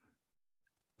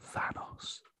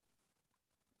 Thanos?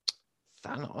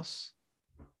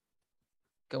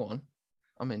 Go on.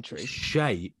 I'm intrigued.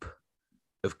 Shape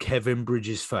of Kevin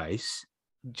Bridges' face.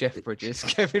 Jeff Bridges.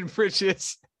 Kevin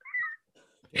Bridges.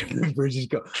 Kevin Bridges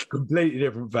got a completely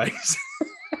different face.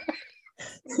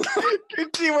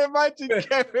 Could you imagine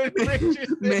Kevin Bridges?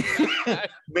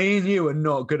 Me and you are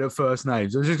not good at first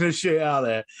names. I'm just going to shoot it out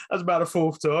there. That's about the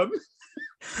fourth time.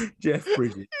 Jeff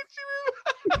Bridges.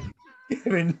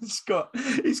 Kevin Scott.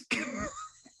 Kevin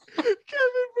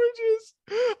Bridges.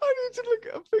 I need to look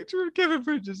at a picture of Kevin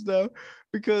Bridges now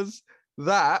because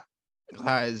that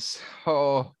is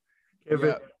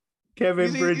Kevin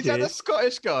Bridges. Is that a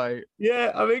Scottish guy?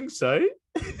 Yeah, I think so.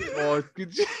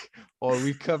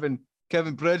 We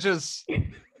Kevin Bridges.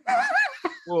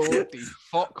 Whoa, what the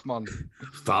fuck, man?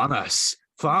 Thanos.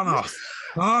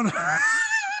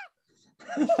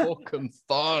 Fucking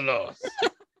Thanos.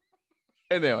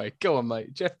 Anyway, go on,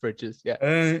 mate. Jeff Bridges,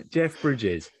 yeah. Jeff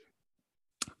Bridges.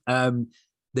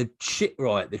 The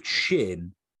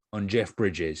chin on Jeff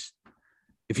Bridges.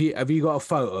 Have you got a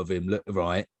photo of him? Look,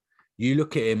 right. You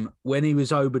look at him when he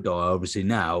was Obadiah. Obviously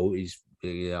now he's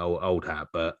old hat,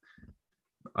 but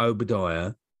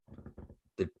Obadiah,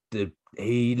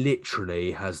 he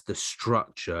literally has the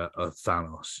structure of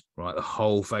Thanos, right? The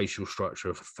whole facial structure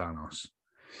of Thanos,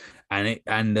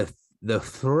 and the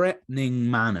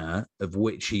threatening manner of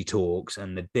which he talks,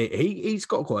 and he's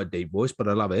got quite a deep voice, but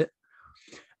I love it.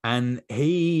 And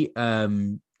he,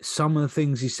 some of the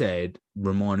things he said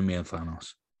reminded me of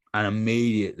Thanos, and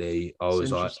immediately I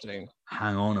was like,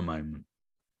 "Hang on a moment,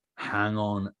 hang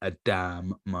on a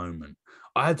damn moment."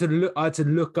 I had to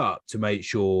look up to make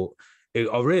sure.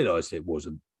 I realised it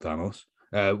wasn't Thanos.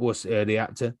 What's the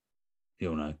actor?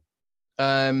 You'll know.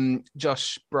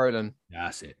 Josh Brolin.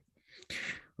 That's it.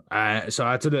 So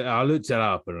I had to look. I looked it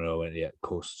up and I went, "Yeah, of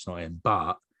course it's not him."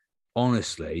 But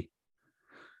honestly,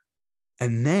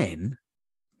 and then,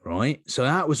 right? So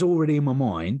that was already in my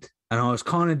mind, and I was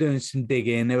kind of doing some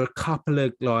digging. There were a couple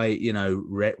of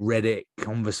Reddit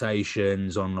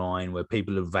conversations online where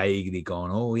people have vaguely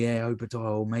gone, "Oh yeah,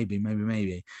 Obadiah,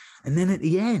 maybe." And then at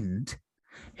the end,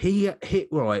 he hit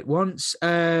right once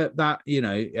that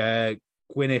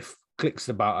Gwyneth clicks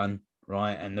the button,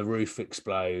 right, and the roof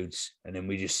explodes, and then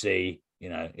we just see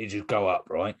it just go up,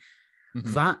 right.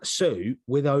 Mm-hmm. That suit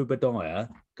with Obadiah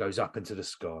goes up into the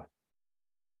sky.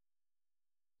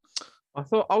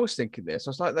 I was thinking this.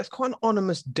 I was like, that's quite an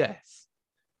ominous death.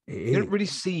 You don't really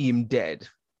see him dead.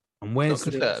 And where's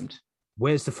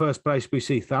the first place we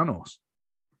see Thanos?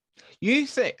 You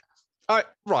think?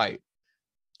 Right.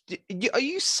 Are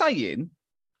you saying,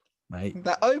 mate,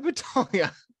 that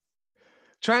Obadiah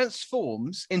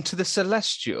transforms into the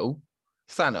celestial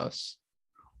Thanos?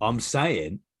 I'm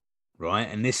saying, right,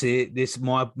 and this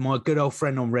my good old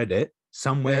friend on Reddit,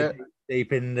 somewhere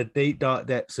deep in the deep dark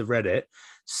depths of Reddit,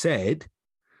 said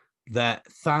that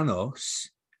Thanos,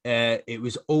 it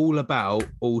was all about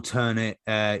alternate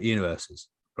universes,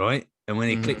 right? And when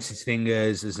he clicks his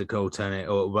fingers as an alternate,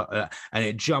 and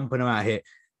it jumping about here,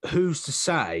 who's to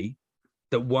say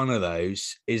that one of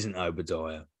those isn't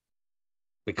Obadiah,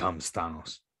 becomes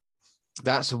Thanos?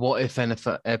 That's a what if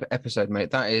episode,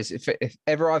 mate. That is, if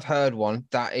ever I've heard one,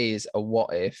 that is a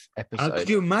what if episode. Could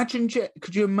you imagine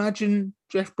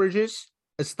Jeff Bridges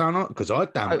as Thanos? Because I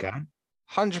damn can.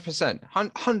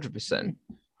 100%.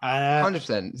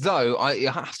 100%. Though I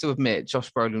have to admit,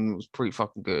 Josh Brolin was pretty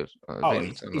fucking good.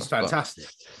 He's fantastic.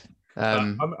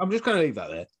 I'm just going to leave that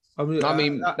there.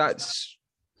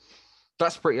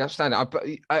 That's pretty outstanding.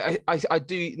 I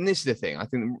do, and this is the thing. I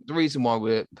think the reason why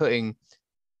we're putting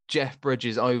Jeff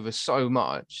Bridges over so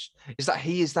much is that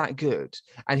he is that good,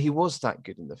 and he was that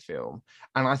good in the film.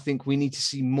 And I think we need to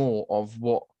see more of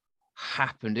what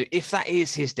happened. If that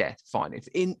is his death, fine. If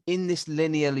in this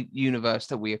linear universe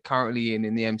that we are currently in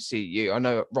the MCU, I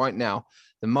know right now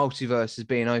the multiverse is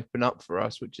being opened up for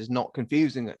us, which is not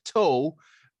confusing at all,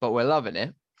 but we're loving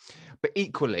it. But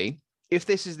equally, if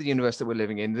this is the universe that we're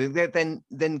living in,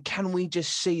 then can we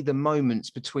just see the moments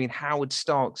between Howard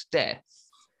Stark's death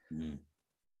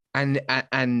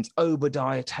and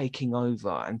Obadiah taking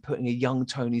over and putting a young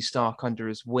Tony Stark under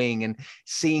his wing, and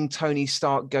seeing Tony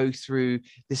Stark go through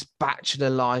this bachelor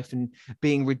life and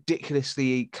being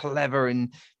ridiculously clever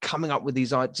and coming up with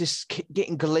these ideas, just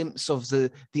getting a glimpse of the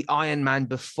Iron Man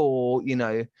before,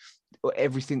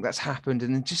 everything that's happened,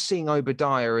 and then just seeing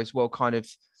Obadiah as well, kind of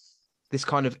this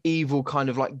kind of evil, kind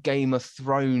of like Game of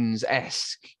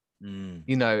Thrones-esque,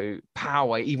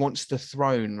 power. He wants the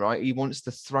throne, right? He wants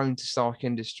the throne to Stark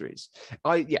Industries.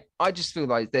 I just feel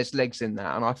like there's legs in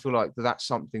that, and I feel like that's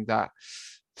something that,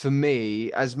 for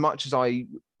me, as much as I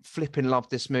flipping love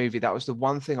this movie, that was the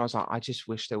one thing I was like, I just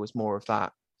wish there was more of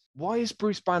that. Why is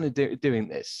Bruce Banner doing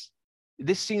this?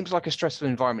 This seems like a stressful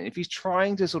environment. If he's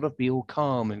trying to sort of be all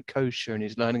calm and kosher, and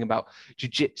he's learning about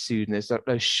jiu-jitsu, and there's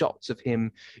those shots of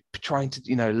him trying to,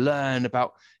 learn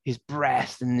about his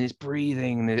breath and his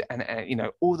breathing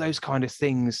and all those kind of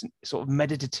things, sort of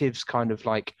meditative kind of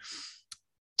like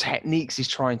techniques he's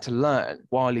trying to learn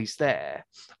while he's there.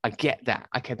 I get that.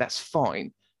 Okay, that's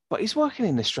fine. But he's working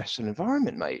in a stressful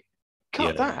environment, mate.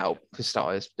 Cut that out for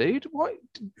starters, dude. What?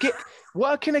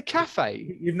 Work in a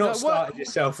cafe. You've not started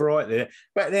yourself right there.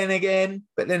 But then again,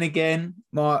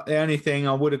 the only thing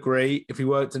I would agree, if he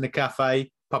worked in a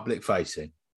cafe, public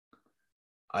facing.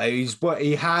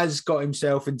 He has got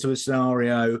himself into a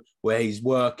scenario where he's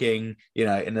working,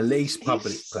 in the least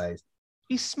public place.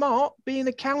 He's smart. Be an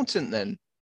accountant then.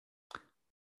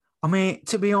 I mean,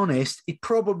 to be honest, he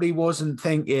probably wasn't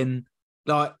thinking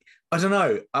like, I don't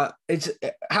know. It's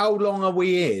how long are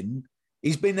we in?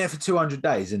 He's been there for 200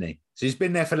 days, isn't he? So he's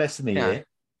been there for less than a year.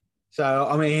 So,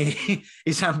 I mean,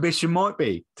 his ambition might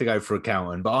be to go for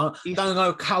accountant, but I don't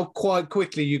know how quite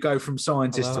quickly you go from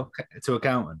scientist to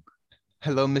accountant.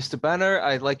 Hello, Mr. Banner.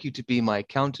 I'd like you to be my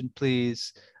accountant,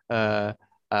 please.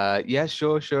 Yeah,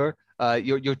 sure.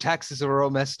 Your taxes are all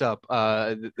messed up.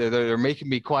 They're making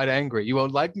me quite angry. You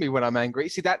won't like me when I'm angry.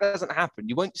 See, that doesn't happen.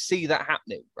 You won't see that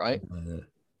happening, right?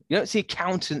 You don't see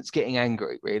accountants getting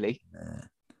angry, really.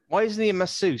 Why isn't he a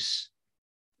masseuse?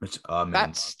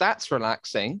 That's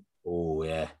relaxing. Oh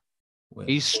yeah.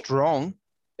 He's strong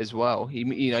as well.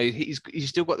 He's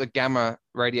still got the gamma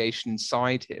radiation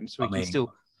inside him, so he can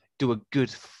still do a good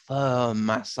firm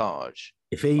massage.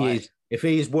 If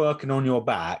he is working on your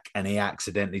back and he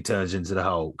accidentally turns into the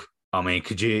Hulk, I mean,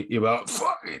 could you're like,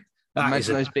 fuck it.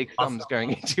 Imagine those big thumbs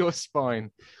going into your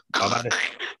spine.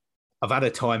 I've had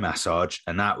a Thai massage,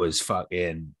 and that was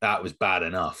bad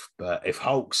enough. But if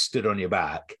Hulk stood on your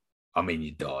back, I mean,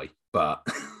 you'd die. But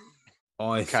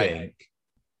I think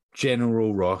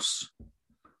General Ross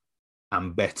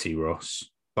and Betty Ross,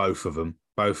 both of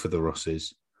the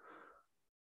Rosses,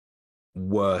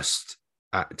 worst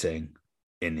acting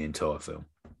in the entire film.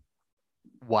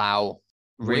 Wow.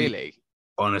 Really?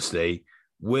 Honestly,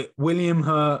 William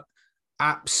Hurt,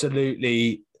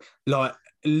 absolutely like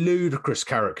ludicrous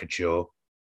caricature.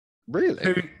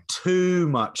 Really? Too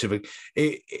much of it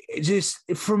just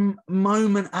from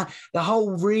moment. The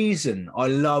whole reason I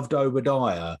loved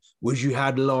Obadiah was you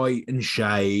had light and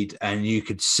shade, and you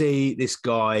could see this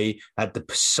guy had the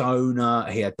persona,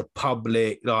 he had the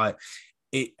public, like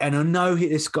it. And I know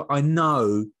I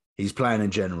know he's playing a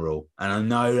general, and I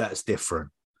know that's different.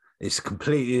 It's a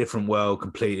completely different world,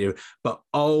 but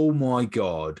oh my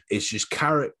God, it's just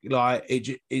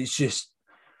it's just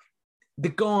the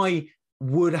guy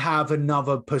would have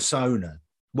another persona,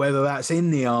 whether that's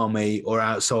in the army or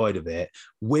outside of it,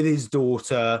 with his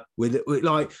daughter, with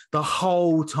like the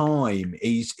whole time.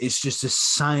 It's just the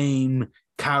same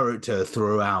character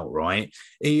throughout, right?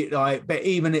 But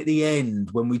even at the end,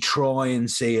 when we try and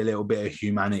see a little bit of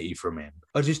humanity from him,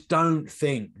 I just don't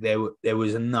think there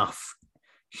was enough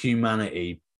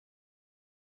humanity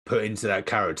put into that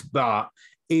character. But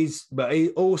is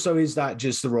that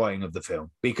just the writing of the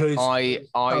film? Because I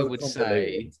would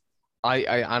say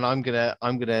I'm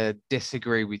gonna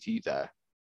disagree with you there.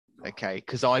 Okay,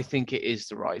 because I think it is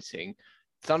the writing.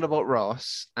 Thunderbolt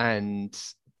Ross and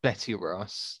Betty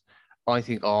Ross, I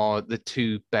think are the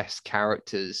two best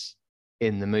characters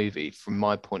in the movie from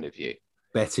my point of view.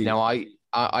 Betty. Now,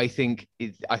 I think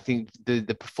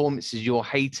the performances you're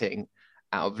hating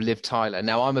out of Liv Tyler.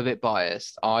 Now, I'm a bit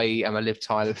biased. I am a Liv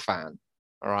Tyler fan.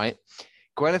 All right.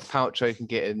 Gwyneth Paltrow can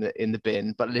get in the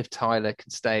bin, but Liv Tyler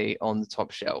can stay on the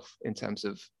top shelf in terms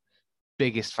of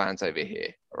biggest fans over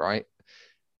here. All right.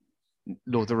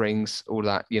 Lord of the Rings, all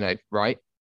that, right?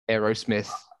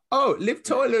 Aerosmith. Oh, Liv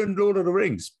Tyler and Lord of the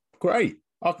Rings. Great.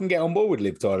 I can get on board with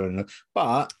Liv Tyler.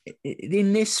 But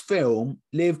in this film,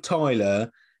 Liv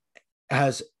Tyler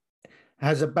has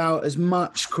about as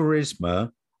much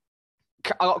charisma.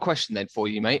 I got a question then for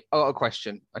you, mate. I got a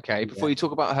question. Okay, before you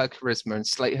talk about her charisma and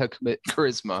slate her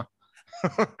charisma,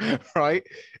 right?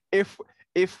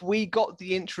 If we got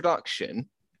the introduction,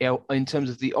 in terms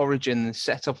of the origin and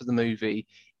setup of the movie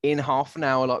in half an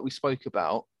hour, like we spoke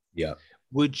about,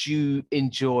 would you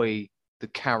enjoy the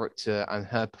character and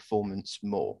her performance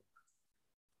more?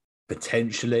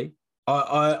 Potentially.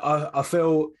 I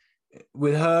feel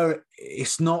with her,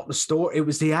 it's not the story, it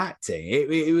was the acting.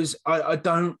 It was I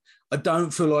don't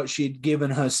feel like she'd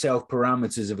given herself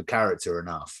parameters of a character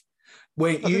enough.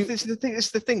 This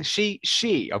is the thing.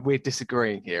 She we're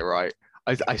disagreeing here, right?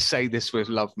 I say this with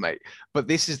love, mate, but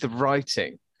this is the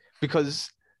writing because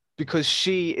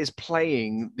she is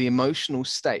playing the emotional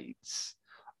states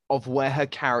of where her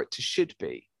character should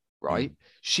be, right?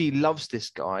 She loves this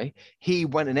guy. He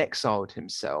went and exiled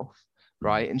himself,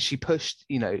 right? And she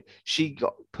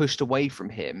got pushed away from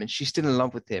him and she's still in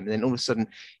love with him. And then all of a sudden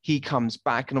he comes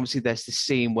back. And obviously there's this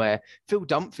scene where Phil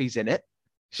Dunphy's in it.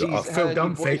 Phil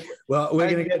Dunphy. Well, we're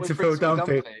going to get to Phil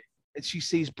Dunphy. And she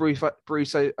sees Bruce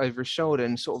over his shoulder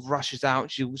and sort of rushes out.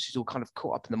 She's all kind of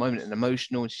caught up in the moment and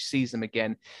emotional, and she sees them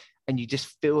again. And you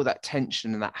just feel that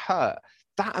tension and that hurt.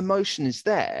 That emotion is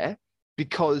there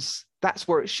because that's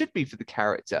where it should be for the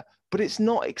character. But it's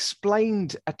not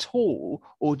explained at all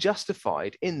or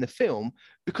justified in the film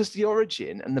because the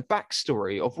origin and the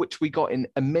backstory of which we got in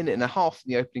a minute and a half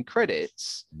in the opening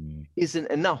credits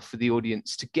isn't enough for the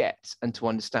audience to get and to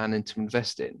understand and to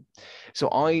invest in. So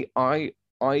I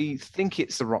think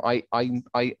it's the right. I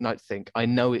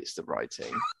know it's the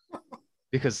writing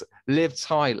because Liv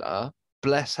Tyler,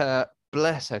 bless her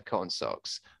cotton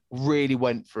socks, really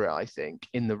went for it. I think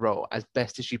in the role as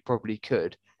best as she probably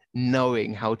could,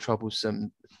 knowing how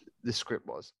troublesome the script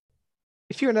was.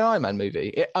 If you're in an Iron Man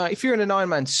movie, if you're in an Iron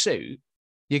Man suit,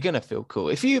 you're gonna feel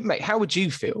cool. How would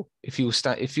you feel if you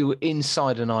were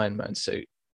inside an Iron Man suit?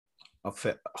 I'd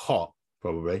feel hot,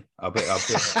 probably. I'll be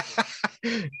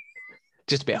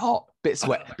just a bit hot, bit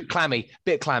sweat, bit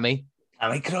clammy.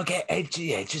 I mean, could I get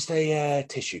just a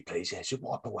tissue, please? Yeah, just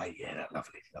wipe away. Yeah,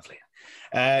 lovely.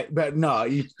 But no,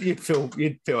 you'd feel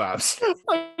absolutely.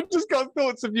 I just got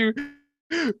thoughts of you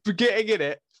getting in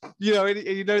it.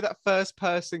 That first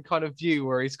person kind of view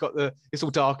where it's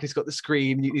all dark, he's got the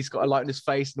screen, he's got a light on his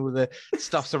face and all the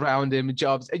stuff's around him and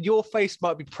Jarvis, and your face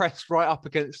might be pressed right up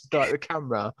against the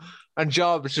camera, and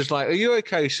Jarvis just like, "Are you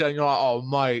okay, son?" You're like, "Oh,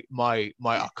 mate,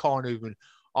 I can't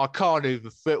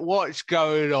even fit. What's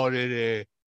going on in here?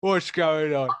 What's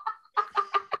going on?"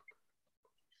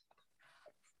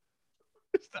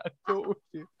 Is that thought with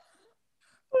you?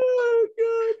 Oh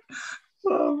god.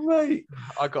 Oh mate,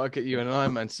 I gotta get you in an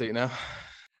Iron Man suit now.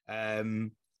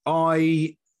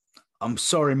 I'm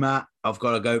sorry, Matt. I've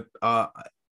got to go. I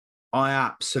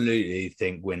absolutely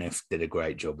think Gwyneth did a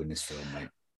great job in this film, mate.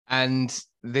 And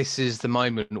this is the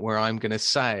moment where I'm going to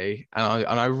say, and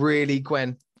I really,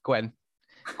 Gwyneth, I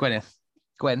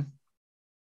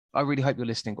really hope you're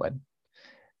listening, Gwen,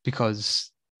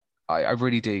 because I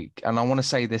really do, and I want to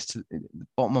say this to the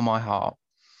bottom of my heart.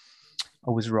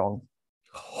 I was wrong.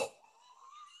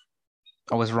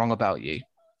 I was wrong about you.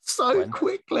 So Gwen.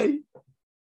 Quickly.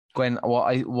 Gwen,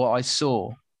 what I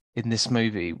saw in this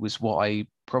movie was what I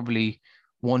probably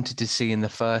wanted to see in the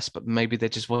first, but maybe there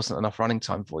just wasn't enough running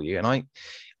time for you. And I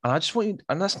just want you,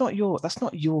 and that's not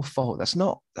your fault. That's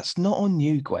not on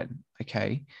you, Gwen.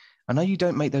 Okay. I know you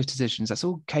don't make those decisions. That's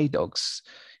all K-Dog's,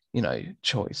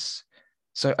 choice.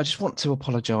 So I just want to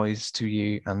apologize to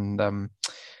you. And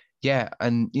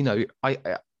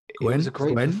it was a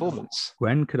great performance.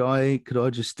 Gwen, could I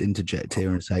just interject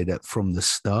here and say that from the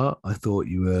start, I thought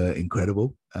you were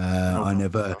incredible. I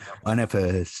never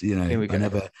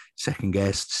second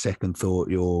guessed, second thought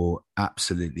your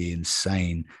absolutely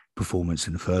insane performance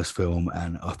in the first film,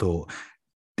 and I thought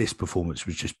this performance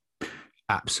was just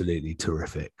absolutely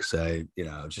terrific. So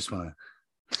I just want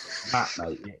to,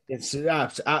 mate, it's an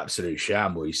absolute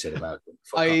sham what you said about him.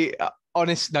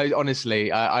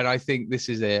 Honestly, and I think this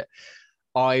is it.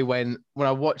 when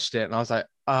I watched it and I was like,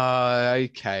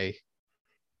 okay,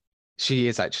 she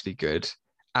is actually good.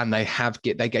 And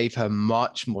they gave her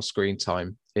much more screen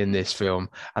time in this film,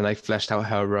 and they fleshed out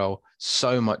her role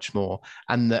so much more.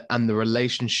 And the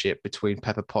relationship between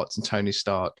Pepper Potts and Tony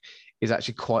Stark is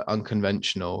actually quite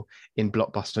unconventional in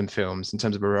blockbuster films in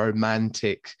terms of a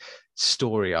romantic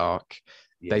story arc.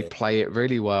 Yeah. They play it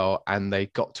really well, and they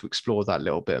got to explore that a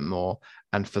little bit more.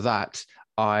 And for that,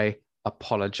 I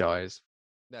apologize.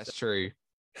 That's true.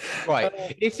 Right.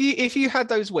 If you had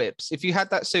those whips, if you had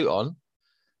that suit on,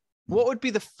 what would be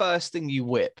the first thing you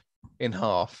whip in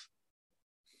half?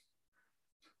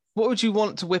 What would you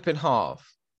want to whip in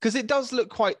half? Because it does look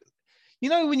quite,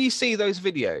 when you see those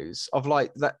videos of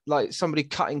like somebody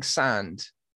cutting sand,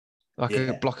 like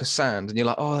a block of sand, and you're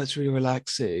like, oh, that's really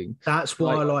relaxing. That's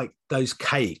why I like those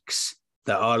cakes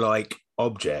that are like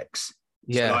objects.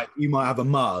 Yeah. So like you might have a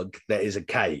mug that is a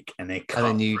cake and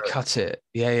then you cut it.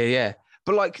 Yeah.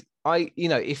 But like,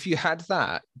 if you had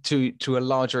that to a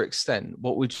larger extent,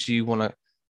 what would you want to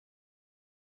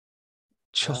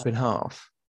chop in half?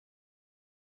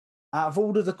 Out of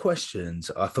all of the questions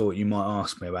I thought you might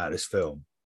ask me about this film,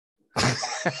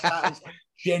 that has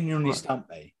genuinely stumped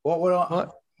me. What would I?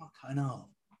 What? I know.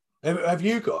 Have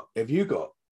you got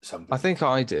something? I think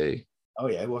I do. Oh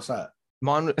yeah, what's that?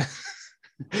 Mine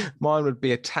would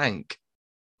be a tank.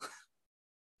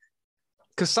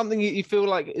 Because something you feel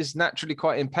like is naturally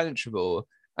quite impenetrable,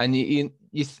 and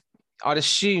I'd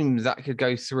assume that could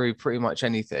go through pretty much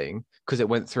anything because it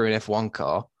went through an F1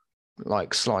 car,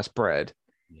 like sliced bread.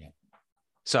 Yeah.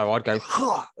 So I'd go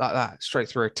like that straight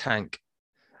through a tank,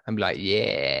 and be like,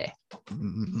 "Yeah,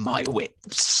 my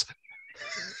whips."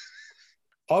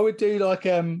 I would do like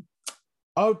I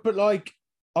would put like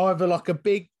either like a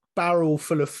big barrel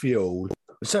full of fuel,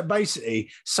 so basically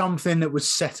something that would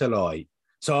set alight.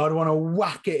 So I'd want to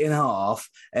whack it in half,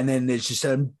 and then there's just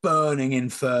a burning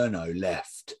inferno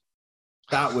left.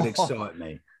 That would excite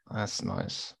me. That's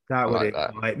nice. That would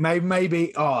excite.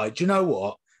 Maybe. Oh, do you know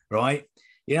what? Right?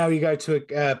 You go to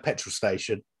a petrol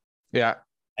station. Yeah.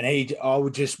 And I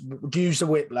would just use the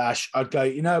whiplash. I'd go,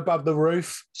 above the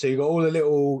roof. So you got all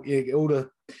the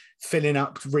filling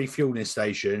up refueling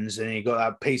stations, and you got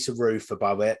that piece of roof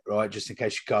above it, right? Just in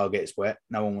case your car gets wet.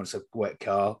 No one wants a wet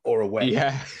car or a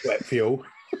wet fuel.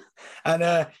 And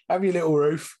have your little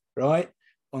roof, right,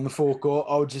 on the forecourt.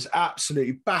 I would just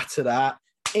absolutely batter that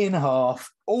in half.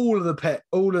 All of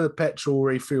the petrol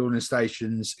refueling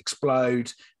stations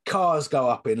explode. Cars go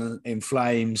up in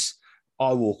flames.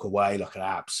 I walk away like an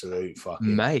absolute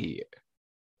fucking mate.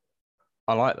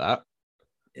 I like that.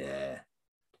 Yeah,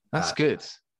 that's good.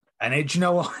 And do you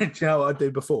know what I'd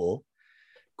do before?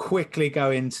 Quickly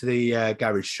go into the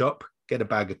garage shop, get a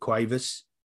bag of Quavers,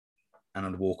 and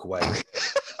I'd walk away.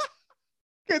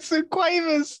 Get some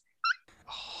Quavers.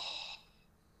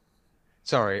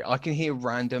 Sorry, I can hear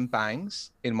random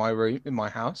bangs in my room, in my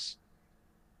house.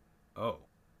 Oh.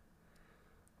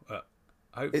 Well,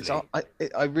 hopefully.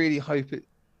 I really hope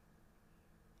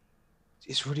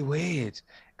it's really weird.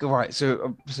 Right,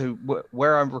 so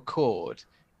where I record,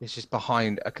 it's just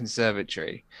behind a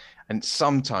conservatory, and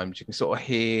sometimes you can sort of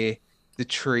hear the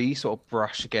tree sort of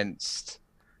brush against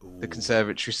the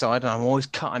conservatory side, and I'm always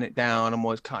cutting it down, I'm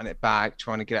always cutting it back,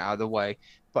 trying to get it out of the way.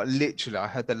 But literally, I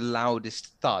heard the loudest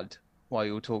thud while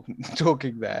you were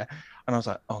talking there, and I was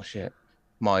like, "Oh shit,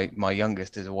 my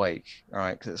youngest is awake, all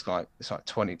right?" Because it's like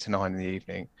 20 to 9 in the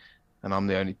evening, and I'm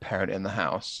the only parent in the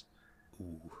house.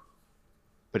 Ooh.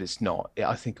 But it's not.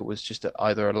 I think it was just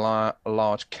either a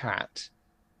large cat.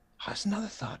 That's another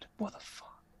thud. What the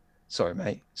fuck? Sorry,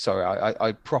 mate. Sorry,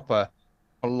 I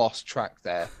lost track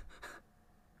there.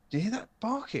 Do you hear that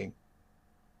barking?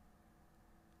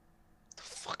 What the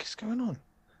fuck is going on?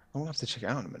 I'm gonna have to check it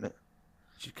out in a minute.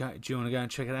 Do you want to go and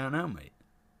check it out now, mate?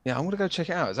 Yeah, I'm gonna go check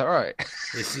it out. Is that right?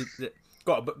 This is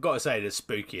got to say the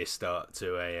spookiest start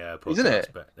to a podcast. Isn't it?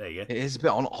 But there you go. It is a bit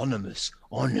ominous.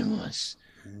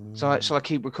 So shall I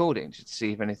keep recording to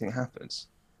see if anything happens?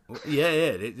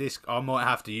 Yeah. This I might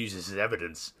have to use this as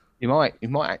evidence. You might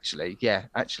actually. Yeah,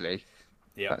 actually.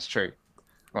 Yeah, that's true.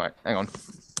 Right, hang on.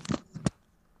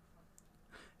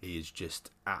 He has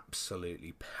just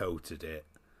absolutely pelted it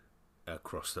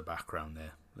across the background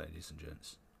there, ladies and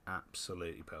gents.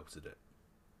 Absolutely pelted it.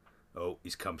 Oh,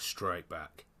 he's come straight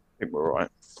back. I think we're all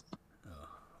right. Oh.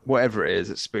 Whatever it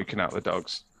is, it's spooking out the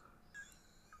dogs.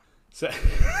 So,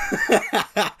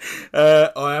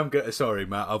 I am good. Sorry,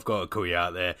 Matt. I've got to call you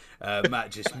out there.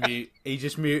 Matt he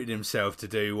just muted himself to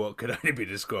do what could only be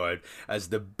described as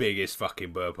the biggest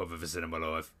fucking burp I've ever seen in my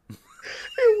life. It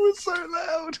was so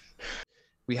loud.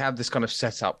 we have this kind of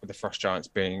setup with the Frost Giants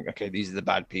being, okay, these are the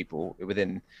bad people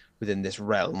within this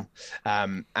realm,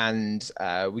 and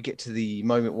we get to the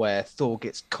moment where Thor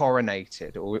gets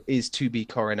coronated or is to be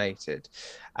coronated,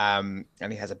 and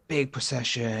he has a big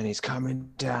procession. He's coming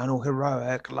down all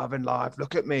heroic, loving life.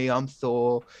 Look at me, I'm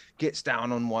Thor. Gets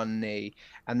down on one knee,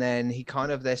 and then he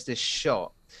kind of, there's this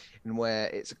shot and where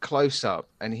it's a close up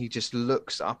and he just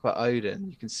looks up at Odin.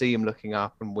 You can see him looking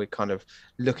up, and we're kind of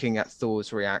looking at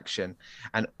Thor's reaction.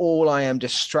 And all I am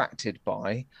distracted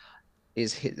by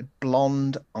is his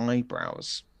blonde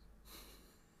eyebrows.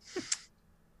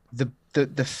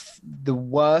 The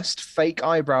worst fake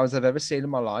eyebrows I've ever seen in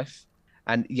my life.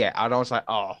 And yeah, and I was like,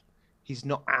 oh, he's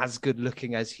not as good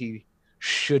looking as he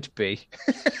should be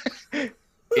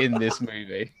in this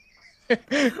movie.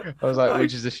 I was like,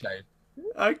 which is a shame.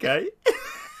 Okay.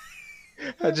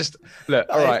 I just look,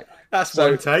 all right. That's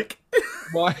one take.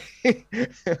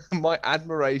 My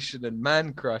admiration and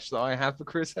man crush that I have for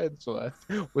Chris Hemsworth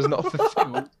was not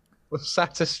fulfilled, was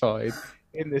satisfied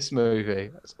in this movie.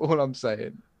 That's all I'm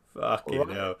saying. Fucking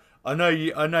hell. I know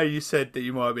you said that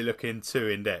you might be looking too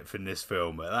in depth in this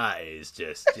film, but that is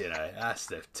just,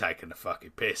 that's taking the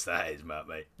fucking piss, that is,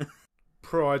 mate.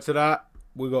 Prior to that,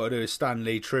 we got to do a Stan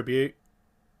Lee tribute.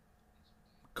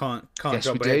 Can't yes,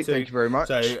 jump we ahead do. Thank you very much.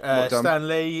 So well Stan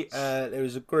Lee, there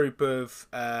was a group of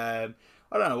I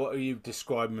don't know what you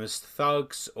describe them as,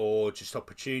 thugs or just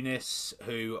opportunists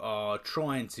who are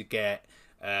trying to get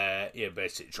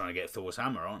basically trying to get Thor's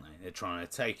hammer, aren't they? They're trying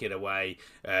to take it away.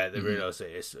 They realise that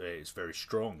it's very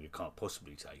strong. You can't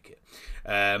possibly take it.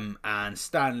 And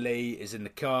Stan Lee is in the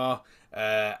car.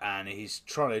 And he's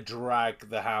trying to drag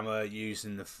the hammer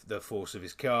using the force of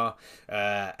his car.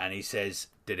 And he says,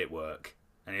 "Did it work?"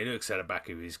 And he looks at the back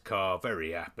of his car,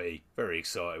 very happy, very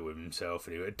excited with himself.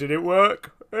 And he went, "Did it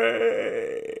work?"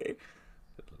 Hey!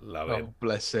 Love him. Oh,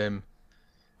 bless him.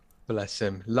 Bless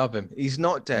him. Love him. He's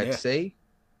not dead, see?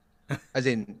 As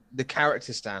in the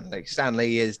character Stan Lee. Stan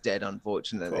Lee is dead,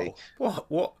 unfortunately. Oh,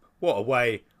 what a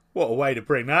way to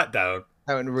bring that down.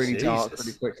 That went really dark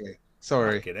really quickly.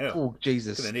 Sorry. Oh,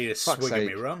 Jesus. Gonna need a swig of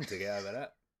me rum to get out of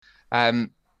that.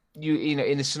 You know,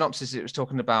 in the synopsis, it was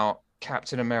talking about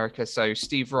Captain America. So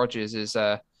Steve Rogers is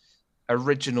a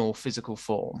original physical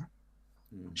form.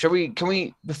 Can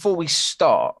we, before we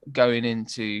start going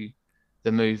into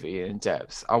the movie in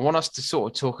depth, I want us to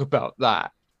sort of talk about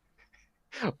that.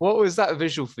 What was that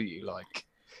visual for you like?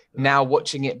 Now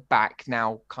watching it back,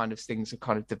 now kind of things have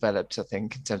kind of developed, I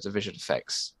think, in terms of visual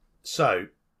effects. So,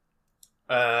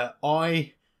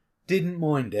 I didn't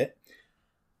mind it.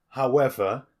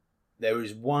 However, there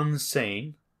is one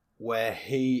scene where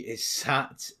he is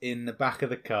sat in the back of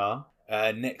the car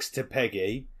next to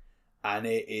Peggy, and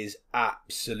it is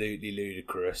absolutely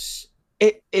ludicrous.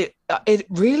 It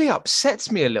really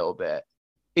upsets me a little bit.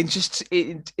 In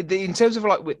terms of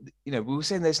like, we were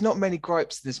saying there's not many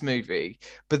gripes to this movie,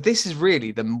 but this is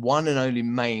really the one and only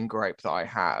main gripe that I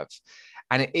have,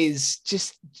 and it is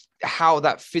just how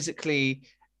that physically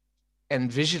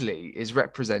and visually is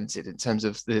represented in terms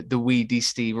of the weedy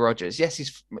Steve Rogers. Yes,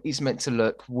 he's meant to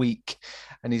look weak,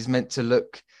 and he's meant to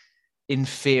look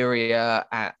inferior,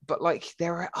 but like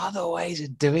there are other ways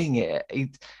of doing it,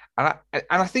 and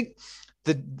I think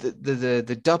the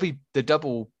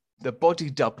body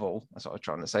double, that's what I was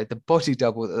trying to say, the body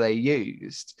double that they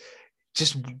used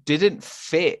just didn't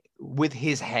fit with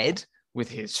his head, with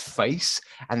his face,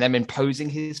 and them imposing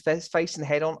his face and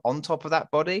head on top of that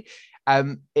body.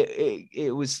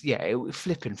 It was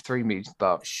flipping through me,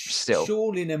 but still.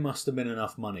 Surely there must have been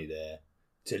enough money there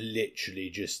to literally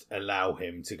just allow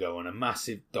him to go on a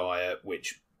massive diet,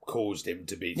 which caused him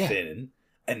to be thin,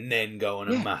 and then go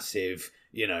on a massive,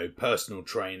 personal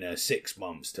trainer 6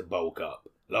 months to bulk up.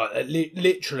 Like,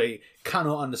 literally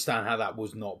cannot understand how that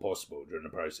was not possible during the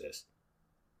process.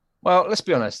 Well, let's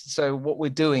be honest. So what we're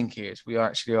doing here is we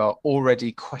are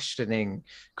already questioning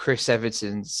Chris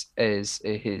Evans'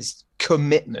 his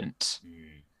commitment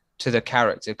to the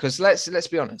character. Because let's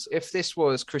be honest, if this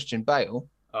was Christian Bale,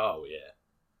 oh yeah,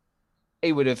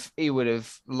 he would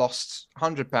have lost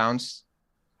 £100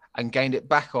 and gained it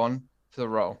back on for the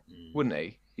role, wouldn't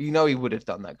he? You know he would have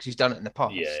done that because he's done it in the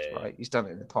past, right? He's done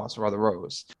it in the past for other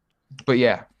roles. But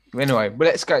yeah, anyway, but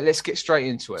let's get straight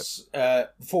into it.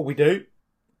 Before we do,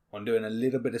 I'm doing a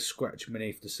little bit of scratch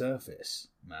beneath the surface,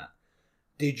 Matt.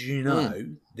 Did you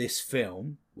know this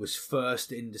film was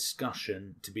first in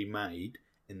discussion to be made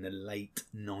in the late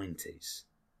 90s?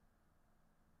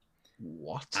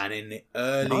 What? And in the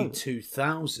early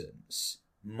 2000s,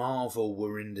 Marvel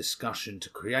were in discussion to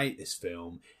create this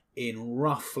film in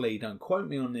roughly, don't quote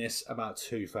me on this, about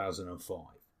 2005.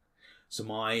 So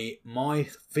my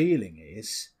feeling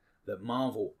is that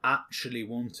Marvel actually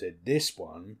wanted this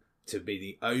one to be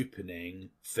the opening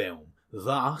film,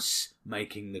 thus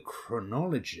making the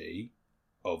chronology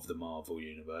of the Marvel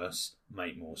Universe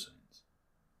make more sense.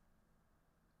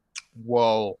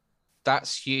 Whoa,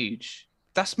 that's huge.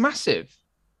 That's massive.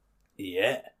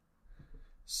 Yeah.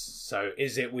 So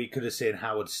is it we could have seen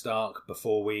Howard Stark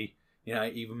before we,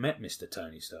 even met Mr.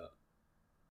 Tony Stark?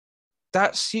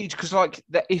 That's huge because, like,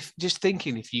 that if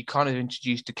you kind of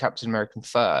introduced the Captain American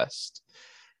first,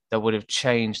 that would have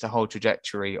changed the whole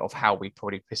trajectory of how we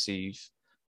probably perceive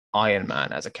Iron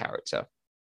Man as a character.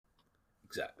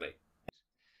 Exactly.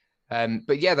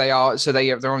 But yeah, they are. So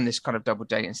they're on this kind of double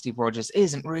date, and Steve Rogers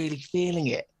isn't really feeling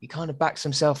it. He kind of backs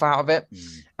himself out of it.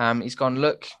 He's gone,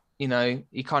 look, he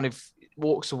kind of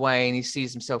walks away and he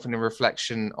sees himself in a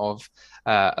reflection of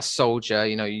a soldier.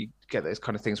 You get those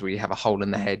kind of things where you have a hole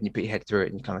in the head and you put your head through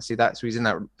it and you kind of see that. So he's in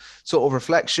that sort of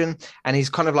reflection and he's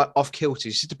kind of like off kilter.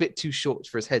 He's just a bit too short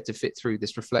for his head to fit through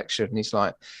this reflection. And he's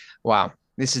like, wow,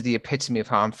 this is the epitome of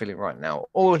how I'm feeling right now.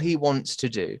 All he wants to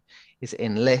do is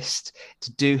enlist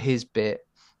to do his bit.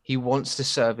 He wants to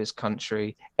serve his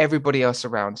country. Everybody else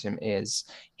around him is.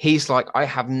 He's like, I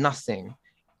have nothing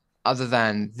other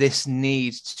than this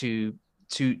need to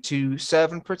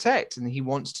serve and protect, and he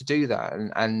wants to do that.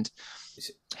 And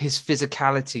his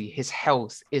physicality, his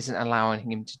health isn't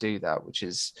allowing him to do that, which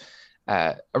is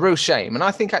a real shame. And I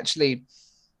think actually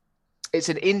it's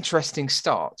an interesting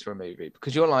start to a movie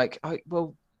because you're like,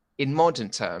 well, in modern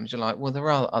terms, you're like, well,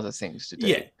 there are other things to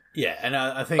do. Yeah, and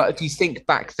I think. But if you think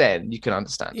back then, you can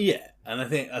understand. Yeah, and I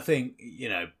think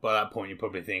by that point you're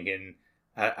probably thinking,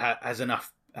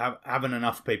 having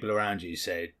enough people around you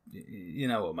say, you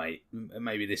know what, mate,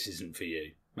 maybe this isn't for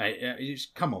you, mate.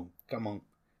 Just come on,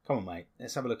 mate.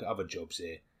 Let's have a look at other jobs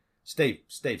here. Steve.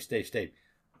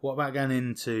 What about going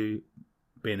into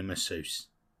being a masseuse?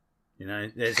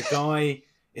 There's a guy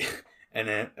in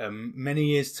a many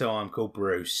years' time called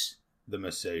Bruce, the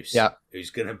masseuse,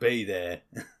 who's going to be there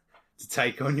to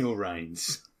take on your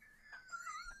reins.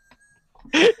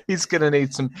 He's gonna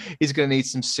need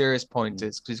some serious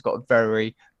pointers because he's got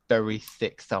very, very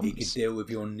thick thumbs. He could deal with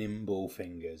your nimble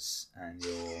fingers and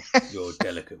your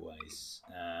delicate ways.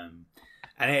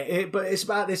 But it's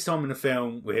about this time in the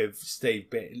film with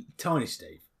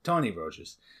Tiny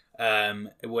Rogers,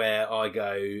 where I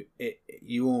go,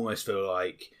 you almost feel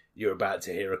like you're about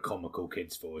to hear a comical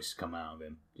kid's voice come out of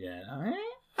him. Yeah, I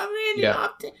really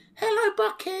loved it. Hello,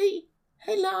 Bucky.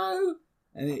 Hello.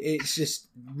 And it's just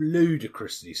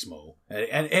ludicrously small,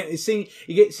 and it seems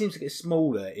to get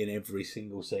smaller in every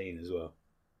single scene as well.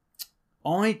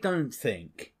 I don't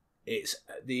think it's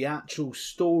the actual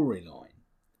storyline,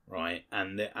 right?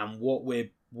 And what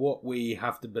we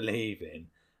have to believe in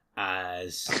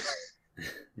as.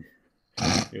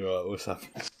 You're right. What's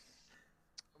happening?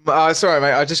 Sorry,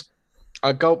 mate.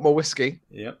 I gulped my whiskey.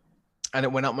 Yep. And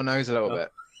it went up my nose a little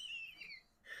bit.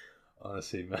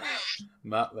 Honestly,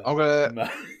 Matt. I'm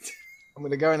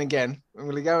gonna go in again.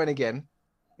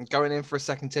 I'm going in for a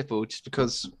second tipple just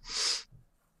because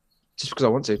I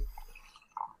want to.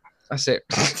 That's it.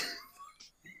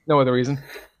 No other reason.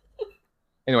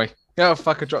 Anyway, I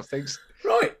dropped things.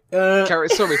 Right.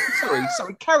 Sorry.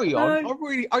 Carry on.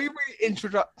 Are you really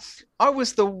introduced? I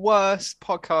was the worst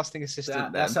podcasting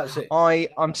assistant. That's absolutely.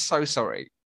 I'm so sorry.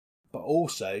 But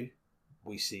also,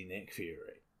 we see Nick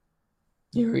Fury.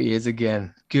 Here he is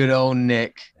again. Good old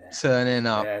Nick turning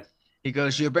up. Yeah. He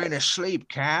goes, "You've been asleep,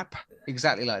 Cap."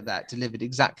 Exactly like that. Delivered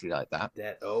exactly like that.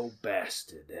 That old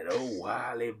bastard. That old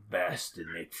wily bastard,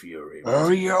 Nick Fury. Oh,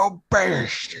 your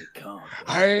best.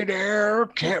 Hey there,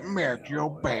 Captain America, your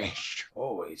best.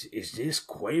 Oh, is this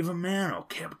Quaverman or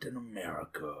Captain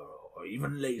America or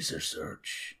even Laser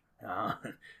Search?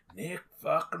 Nick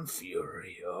fucking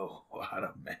Fury. Oh, what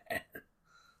a man.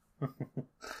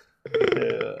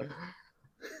 Yeah.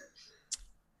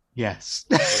 Yes.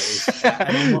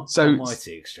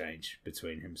 Almighty exchange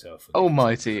between himself and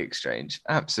almighty exchange,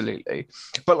 absolutely.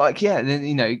 But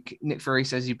then Nick Fury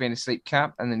says you've been asleep,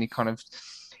 Cap, and then he kind of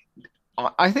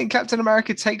I think Captain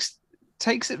America takes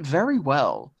it very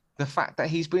well. The fact that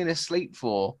he's been asleep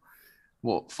for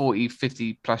 40,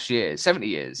 50 plus years, 70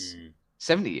 years.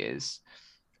 70 years.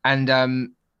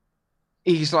 And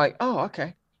he's like, "Oh,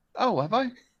 okay. Oh, have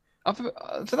I?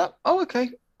 For that? Oh, okay.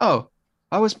 Oh,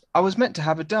 I was meant to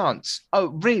have a dance. Oh,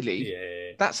 really?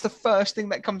 Yeah. That's the first thing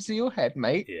that comes to your head,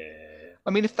 mate. Yeah. I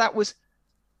mean, if that was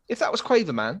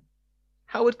Quaverman,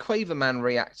 how would Quaverman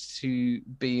react to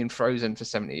being frozen for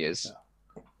 70 years?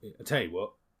 I'll tell you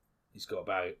what, he's got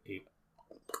about.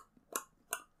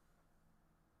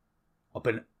 I've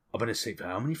been asleep for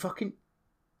how many fucking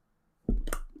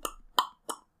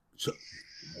So,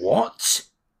 what?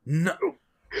 No.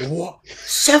 What?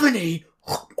 70?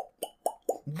 What?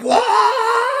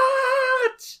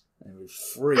 It was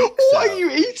freaks What out. are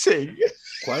you eating?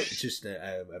 Quite just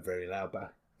a very loud bag,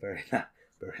 very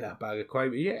loud bag of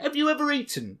quavers. Yeah. Have you ever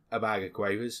eaten a bag of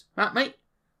quavers, Matt, mate?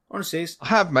 Honestly, I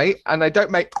have, mate, and they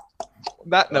don't make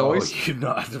that noise. Oh, you've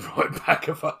not had the right bag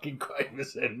of fucking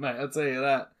quavers in, mate. I'll tell you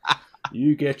that.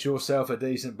 You get yourself a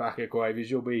decent bag of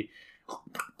quavers, you'll be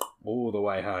all the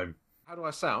way home. How do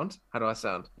I sound?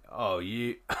 Oh,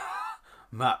 you...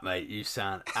 Matt, mate, you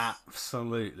sound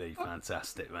absolutely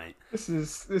fantastic, mate. This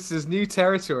is new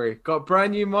territory. Got a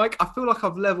brand new mic. I feel like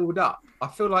I've leveled up. I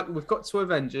feel like we've got to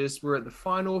Avengers. We're at the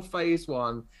final phase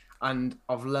 1, and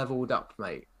I've leveled up,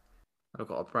 mate. I've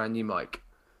got a brand new mic.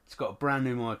 It's got a brand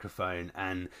new microphone,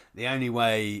 and the only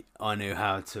way I knew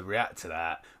how to react to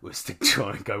that was to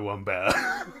try and go one better.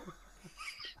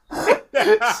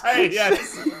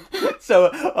 Yes. So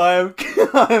I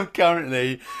am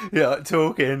currently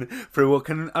talking through what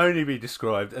can only be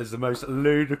described as the most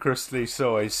ludicrously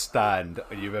sized stand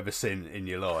you've ever seen in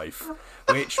your life.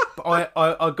 Which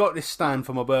I got this stand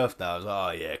for my birthday. I was like,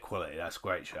 oh yeah, quality, that's a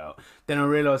great shout. Then I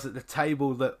realised that the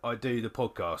table that I do the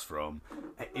podcast from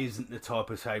isn't the type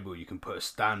of table you can put a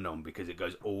stand on because it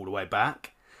goes all the way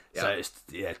back. So it's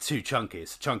too chunky.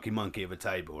 It's a chunky monkey of a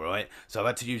table, right? So I've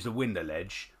had to use the window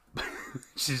ledge,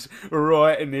 which is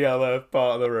right in the other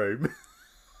part of the room.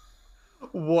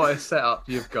 What a setup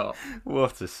you've got.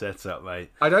 What a setup,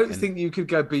 mate. I don't think you could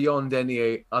go beyond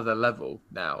any other level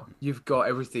now. You've got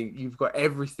everything you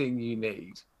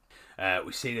need.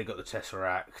 We see they've got the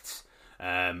Tesseract.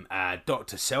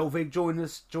 Dr. Selvig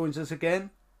joins us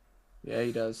again. Yeah,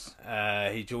 he does.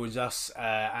 He joins us,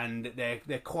 and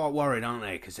they're quite worried, aren't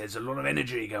they? Because there's a lot of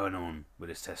energy going on with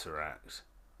this Tesseract.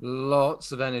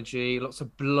 Lots of energy, lots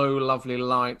of blue, lovely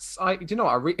lights. Do you know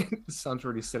what? This sounds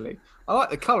really silly. I like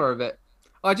the color of it.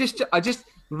 I just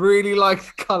really like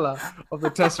the color of the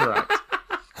Tesseract.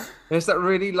 There's that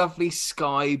really lovely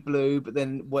sky blue, but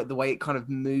then the way it kind of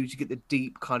moves, you get the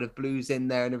deep kind of blues in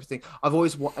there and everything. I've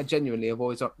always wanted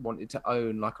to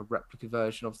own like a replica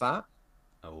version of that.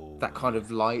 Oh, that kind of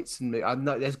lights, and I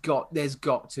know there's got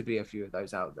to be a few of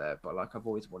those out there, but like I've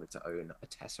always wanted to own a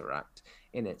Tesseract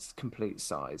in its complete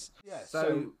size. Yeah.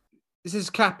 So this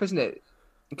is Cap, isn't it?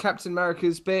 Captain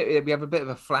America's bit. We have a bit of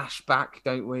a flashback,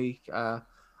 don't we? I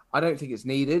don't think it's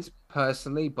needed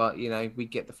personally, but we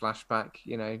get the flashback.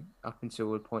 Up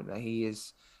until the point that he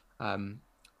is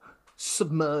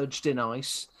submerged in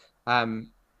ice, and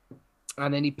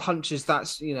then he punches that.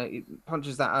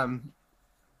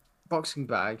 Boxing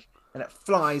bag, and it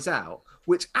flies out,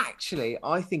 which actually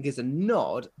I think is a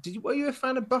nod. Were you a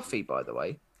fan of Buffy, by the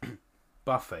way?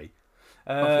 Buffy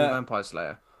the Vampire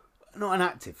Slayer. Not an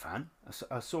active fan.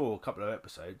 I saw a couple of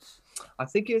episodes. I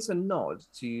think it's a nod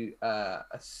to a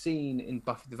scene in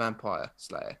Buffy the Vampire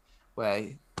Slayer where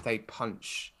they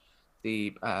punch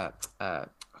the I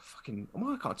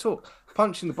can't talk.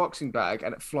 Punching the boxing bag,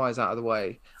 and it flies out of the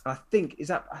way. And I think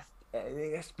it's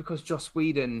because Joss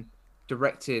Whedon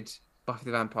directed Buffy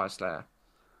the Vampire Slayer,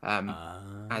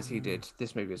 as he did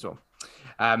this movie as well.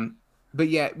 But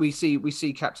yeah, we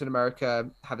see Captain America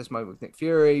have this moment with Nick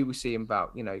Fury. We see him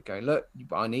about going, look,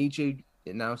 I need you.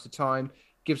 Now's the time.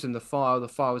 Gives him the file. The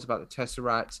file was about the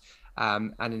Tesseract.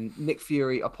 And then Nick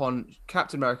Fury, upon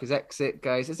Captain America's exit,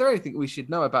 goes, "Is there anything we should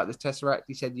know about this Tesseract?"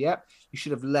 He said, "Yep, you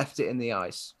should have left it in the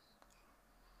ice."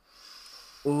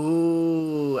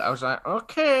 Ooh, I was like,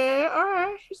 okay, all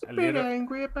right, she's a bit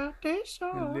angry about this.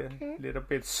 Okay. A little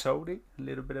bit salty, a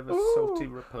little bit of a salty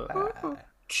reply.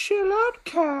 Chill out,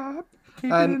 Cap.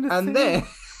 And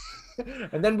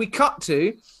then we cut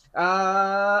to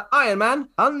Iron Man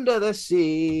under the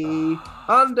sea.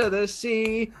 Under the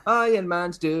sea, Iron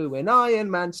Man's doing Iron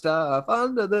Man stuff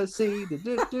under the sea.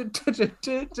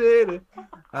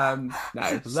 No,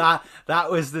 that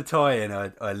was the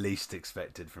tie-in I least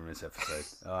expected from this episode.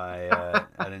 I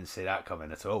didn't see that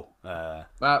coming at all. There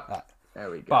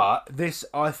we go. But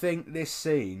I think this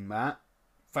scene, Matt,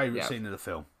 favourite scene of the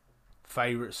film.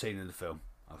 Favourite scene of the film,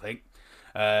 I think.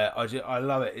 I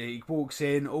love it. He walks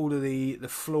in, all of the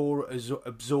floor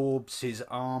absorbs his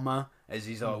armour as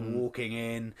he's walking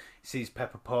in. He sees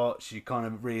Pepper Potts. You kind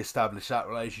of re-establish that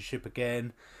relationship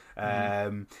again.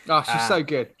 She's so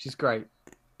good. She's great.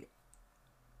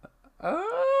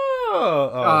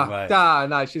 No,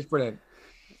 she's brilliant.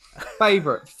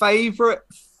 Favorite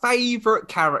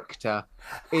character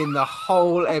in the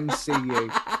whole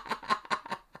MCU.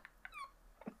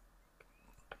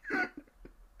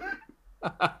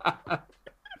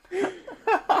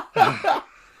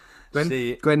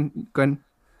 Gwen,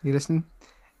 you listen?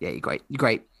 Yeah, you're great. You're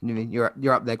great.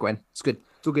 You're up there, Gwen. It's good.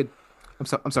 It's all good.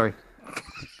 I'm sorry.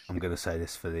 I'm going to say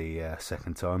this for the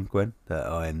second time, Gwen, that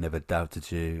I never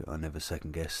doubted you. I never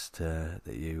second-guessed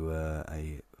that you were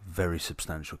a very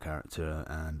substantial character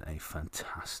and a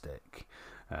fantastic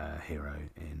hero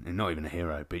in not even a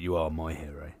hero, but you are my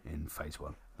hero in Phase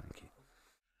 1. Thank you.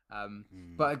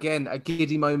 But again, a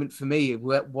giddy moment for me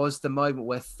was the moment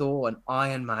where Thor and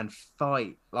Iron Man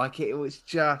fight. Like, it was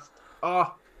just,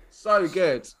 so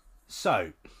good.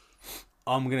 So,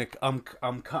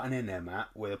 I'm cutting in there, Matt,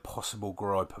 with a possible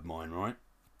gripe of mine, right?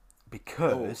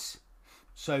 Because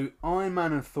so Iron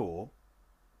Man and Thor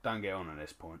don't get on at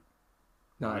this point.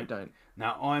 No, right? don't.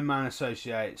 Now Iron Man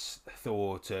associates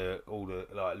Thor to all the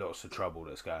lots of trouble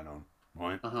that's going on,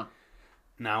 right?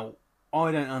 Now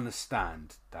I don't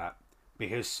understand that,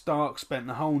 because Stark spent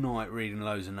the whole night reading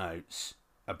loads of notes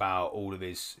about all of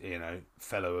his,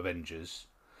 fellow Avengers.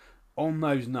 On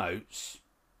those notes,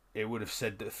 it would have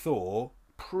said that Thor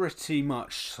pretty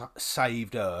much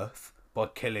saved Earth by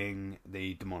killing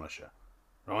the Demolisher,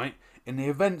 right? In the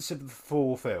events of the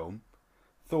Thor film,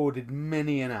 Thor did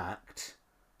many an act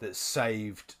that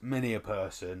saved many a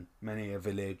person, many a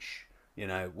village,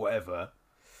 whatever.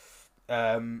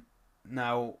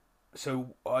 Now,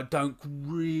 so I don't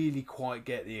really quite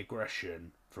get the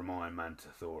aggression from Iron Man to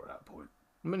Thor at that point.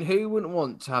 I mean, who wouldn't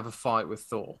want to have a fight with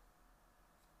Thor?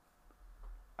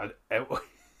 No?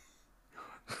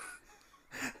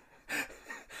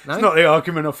 It's not the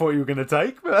argument I thought you were going to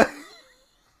take, but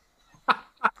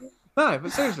no.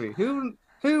 But seriously, who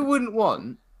wouldn't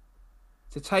want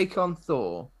to take on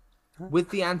Thor with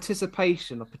the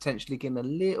anticipation of potentially getting a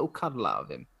little cuddle out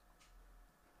of him?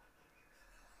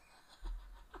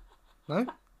 No,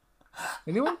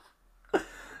 anyone?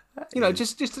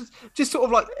 Just sort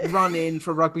of like run in for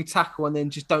a rugby tackle and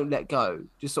then just don't let go.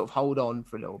 Just sort of hold on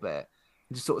for a little bit,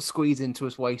 and just sort of squeeze into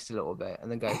his waist a little bit, and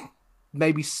then go.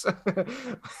 Maybe just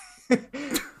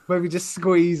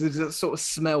squeeze and just sort of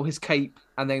smell his cape,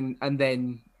 and then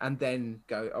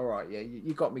go. All right, yeah,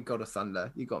 you got me, God of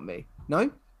Thunder. You got me. No,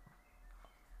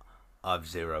 I've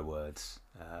zero words,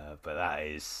 but that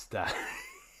is no.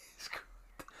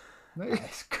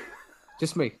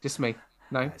 Just me.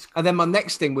 No, and then my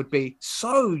next thing would be: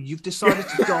 so you've decided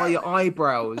to dye your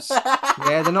eyebrows?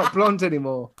 Yeah, they're not blonde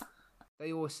anymore.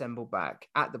 They all assemble back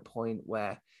at the point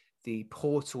where the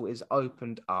portal is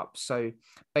opened up. So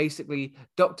basically,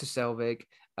 Dr. Selvig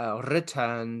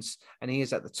returns, and he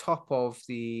is at the top of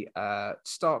the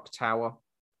Stark Tower.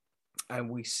 And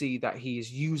we see that he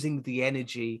is using the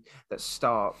energy that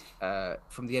Stark,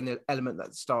 from the element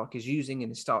that Stark is using in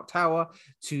the Stark Tower,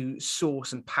 to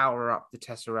source and power up the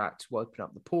Tesseract to open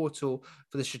up the portal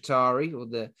for the Chitauri, or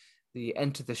the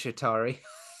Enter the Chitauri.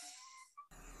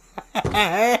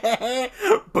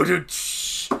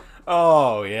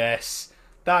 Oh, yes.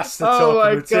 That's the type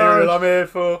of material I'm here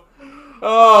for.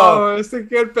 It's a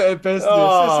good bit of business. It's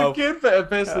a good bit of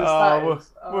business.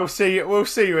 We'll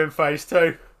see you in Phase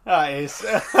 2. That is.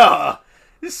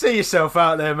 Just see yourself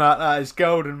out there, Matt. That is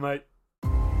golden, mate.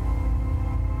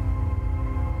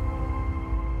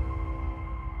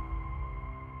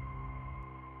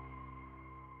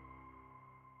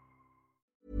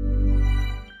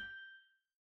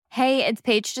 Hey, it's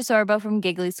Paige DeSorbo from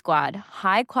Giggly Squad.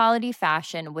 High quality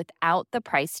fashion without the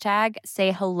price tag.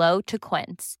 Say hello to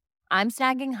Quince. I'm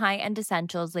snagging high-end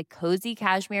essentials like cozy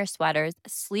cashmere sweaters,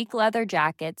 sleek leather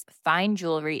jackets, fine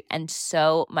jewelry, and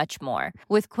so much more.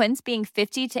 With Quince being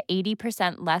 50 to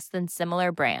 80% less than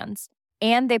similar brands.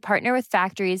 And they partner with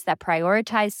factories that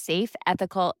prioritize safe,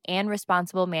 ethical, and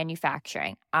responsible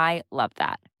manufacturing. I love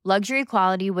that. Luxury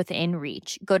quality within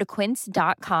reach. Go to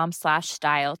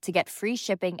quince.com/style to get free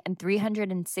shipping and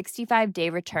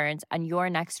 365-day returns on your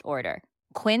next order.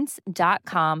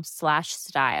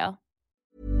 Quince.com/style.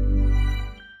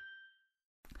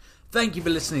 Thank you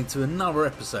for listening to another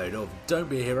episode of Don't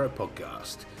Be a Hero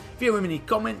podcast. If you have any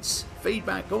comments,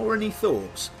 feedback, or any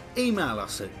thoughts, email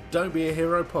us at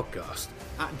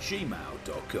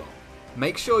don'tbeaheropodcast@gmail.com.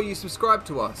 Make sure you subscribe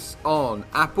to us on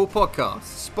Apple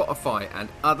Podcasts, Spotify, and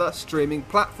other streaming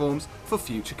platforms for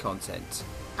future content.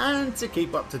 And to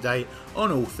keep up to date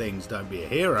on all things Don't Be a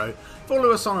Hero,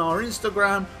 follow us on our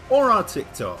Instagram or our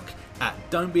TikTok at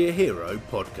Don't Be a Hero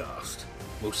Podcast.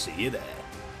 We'll see you there.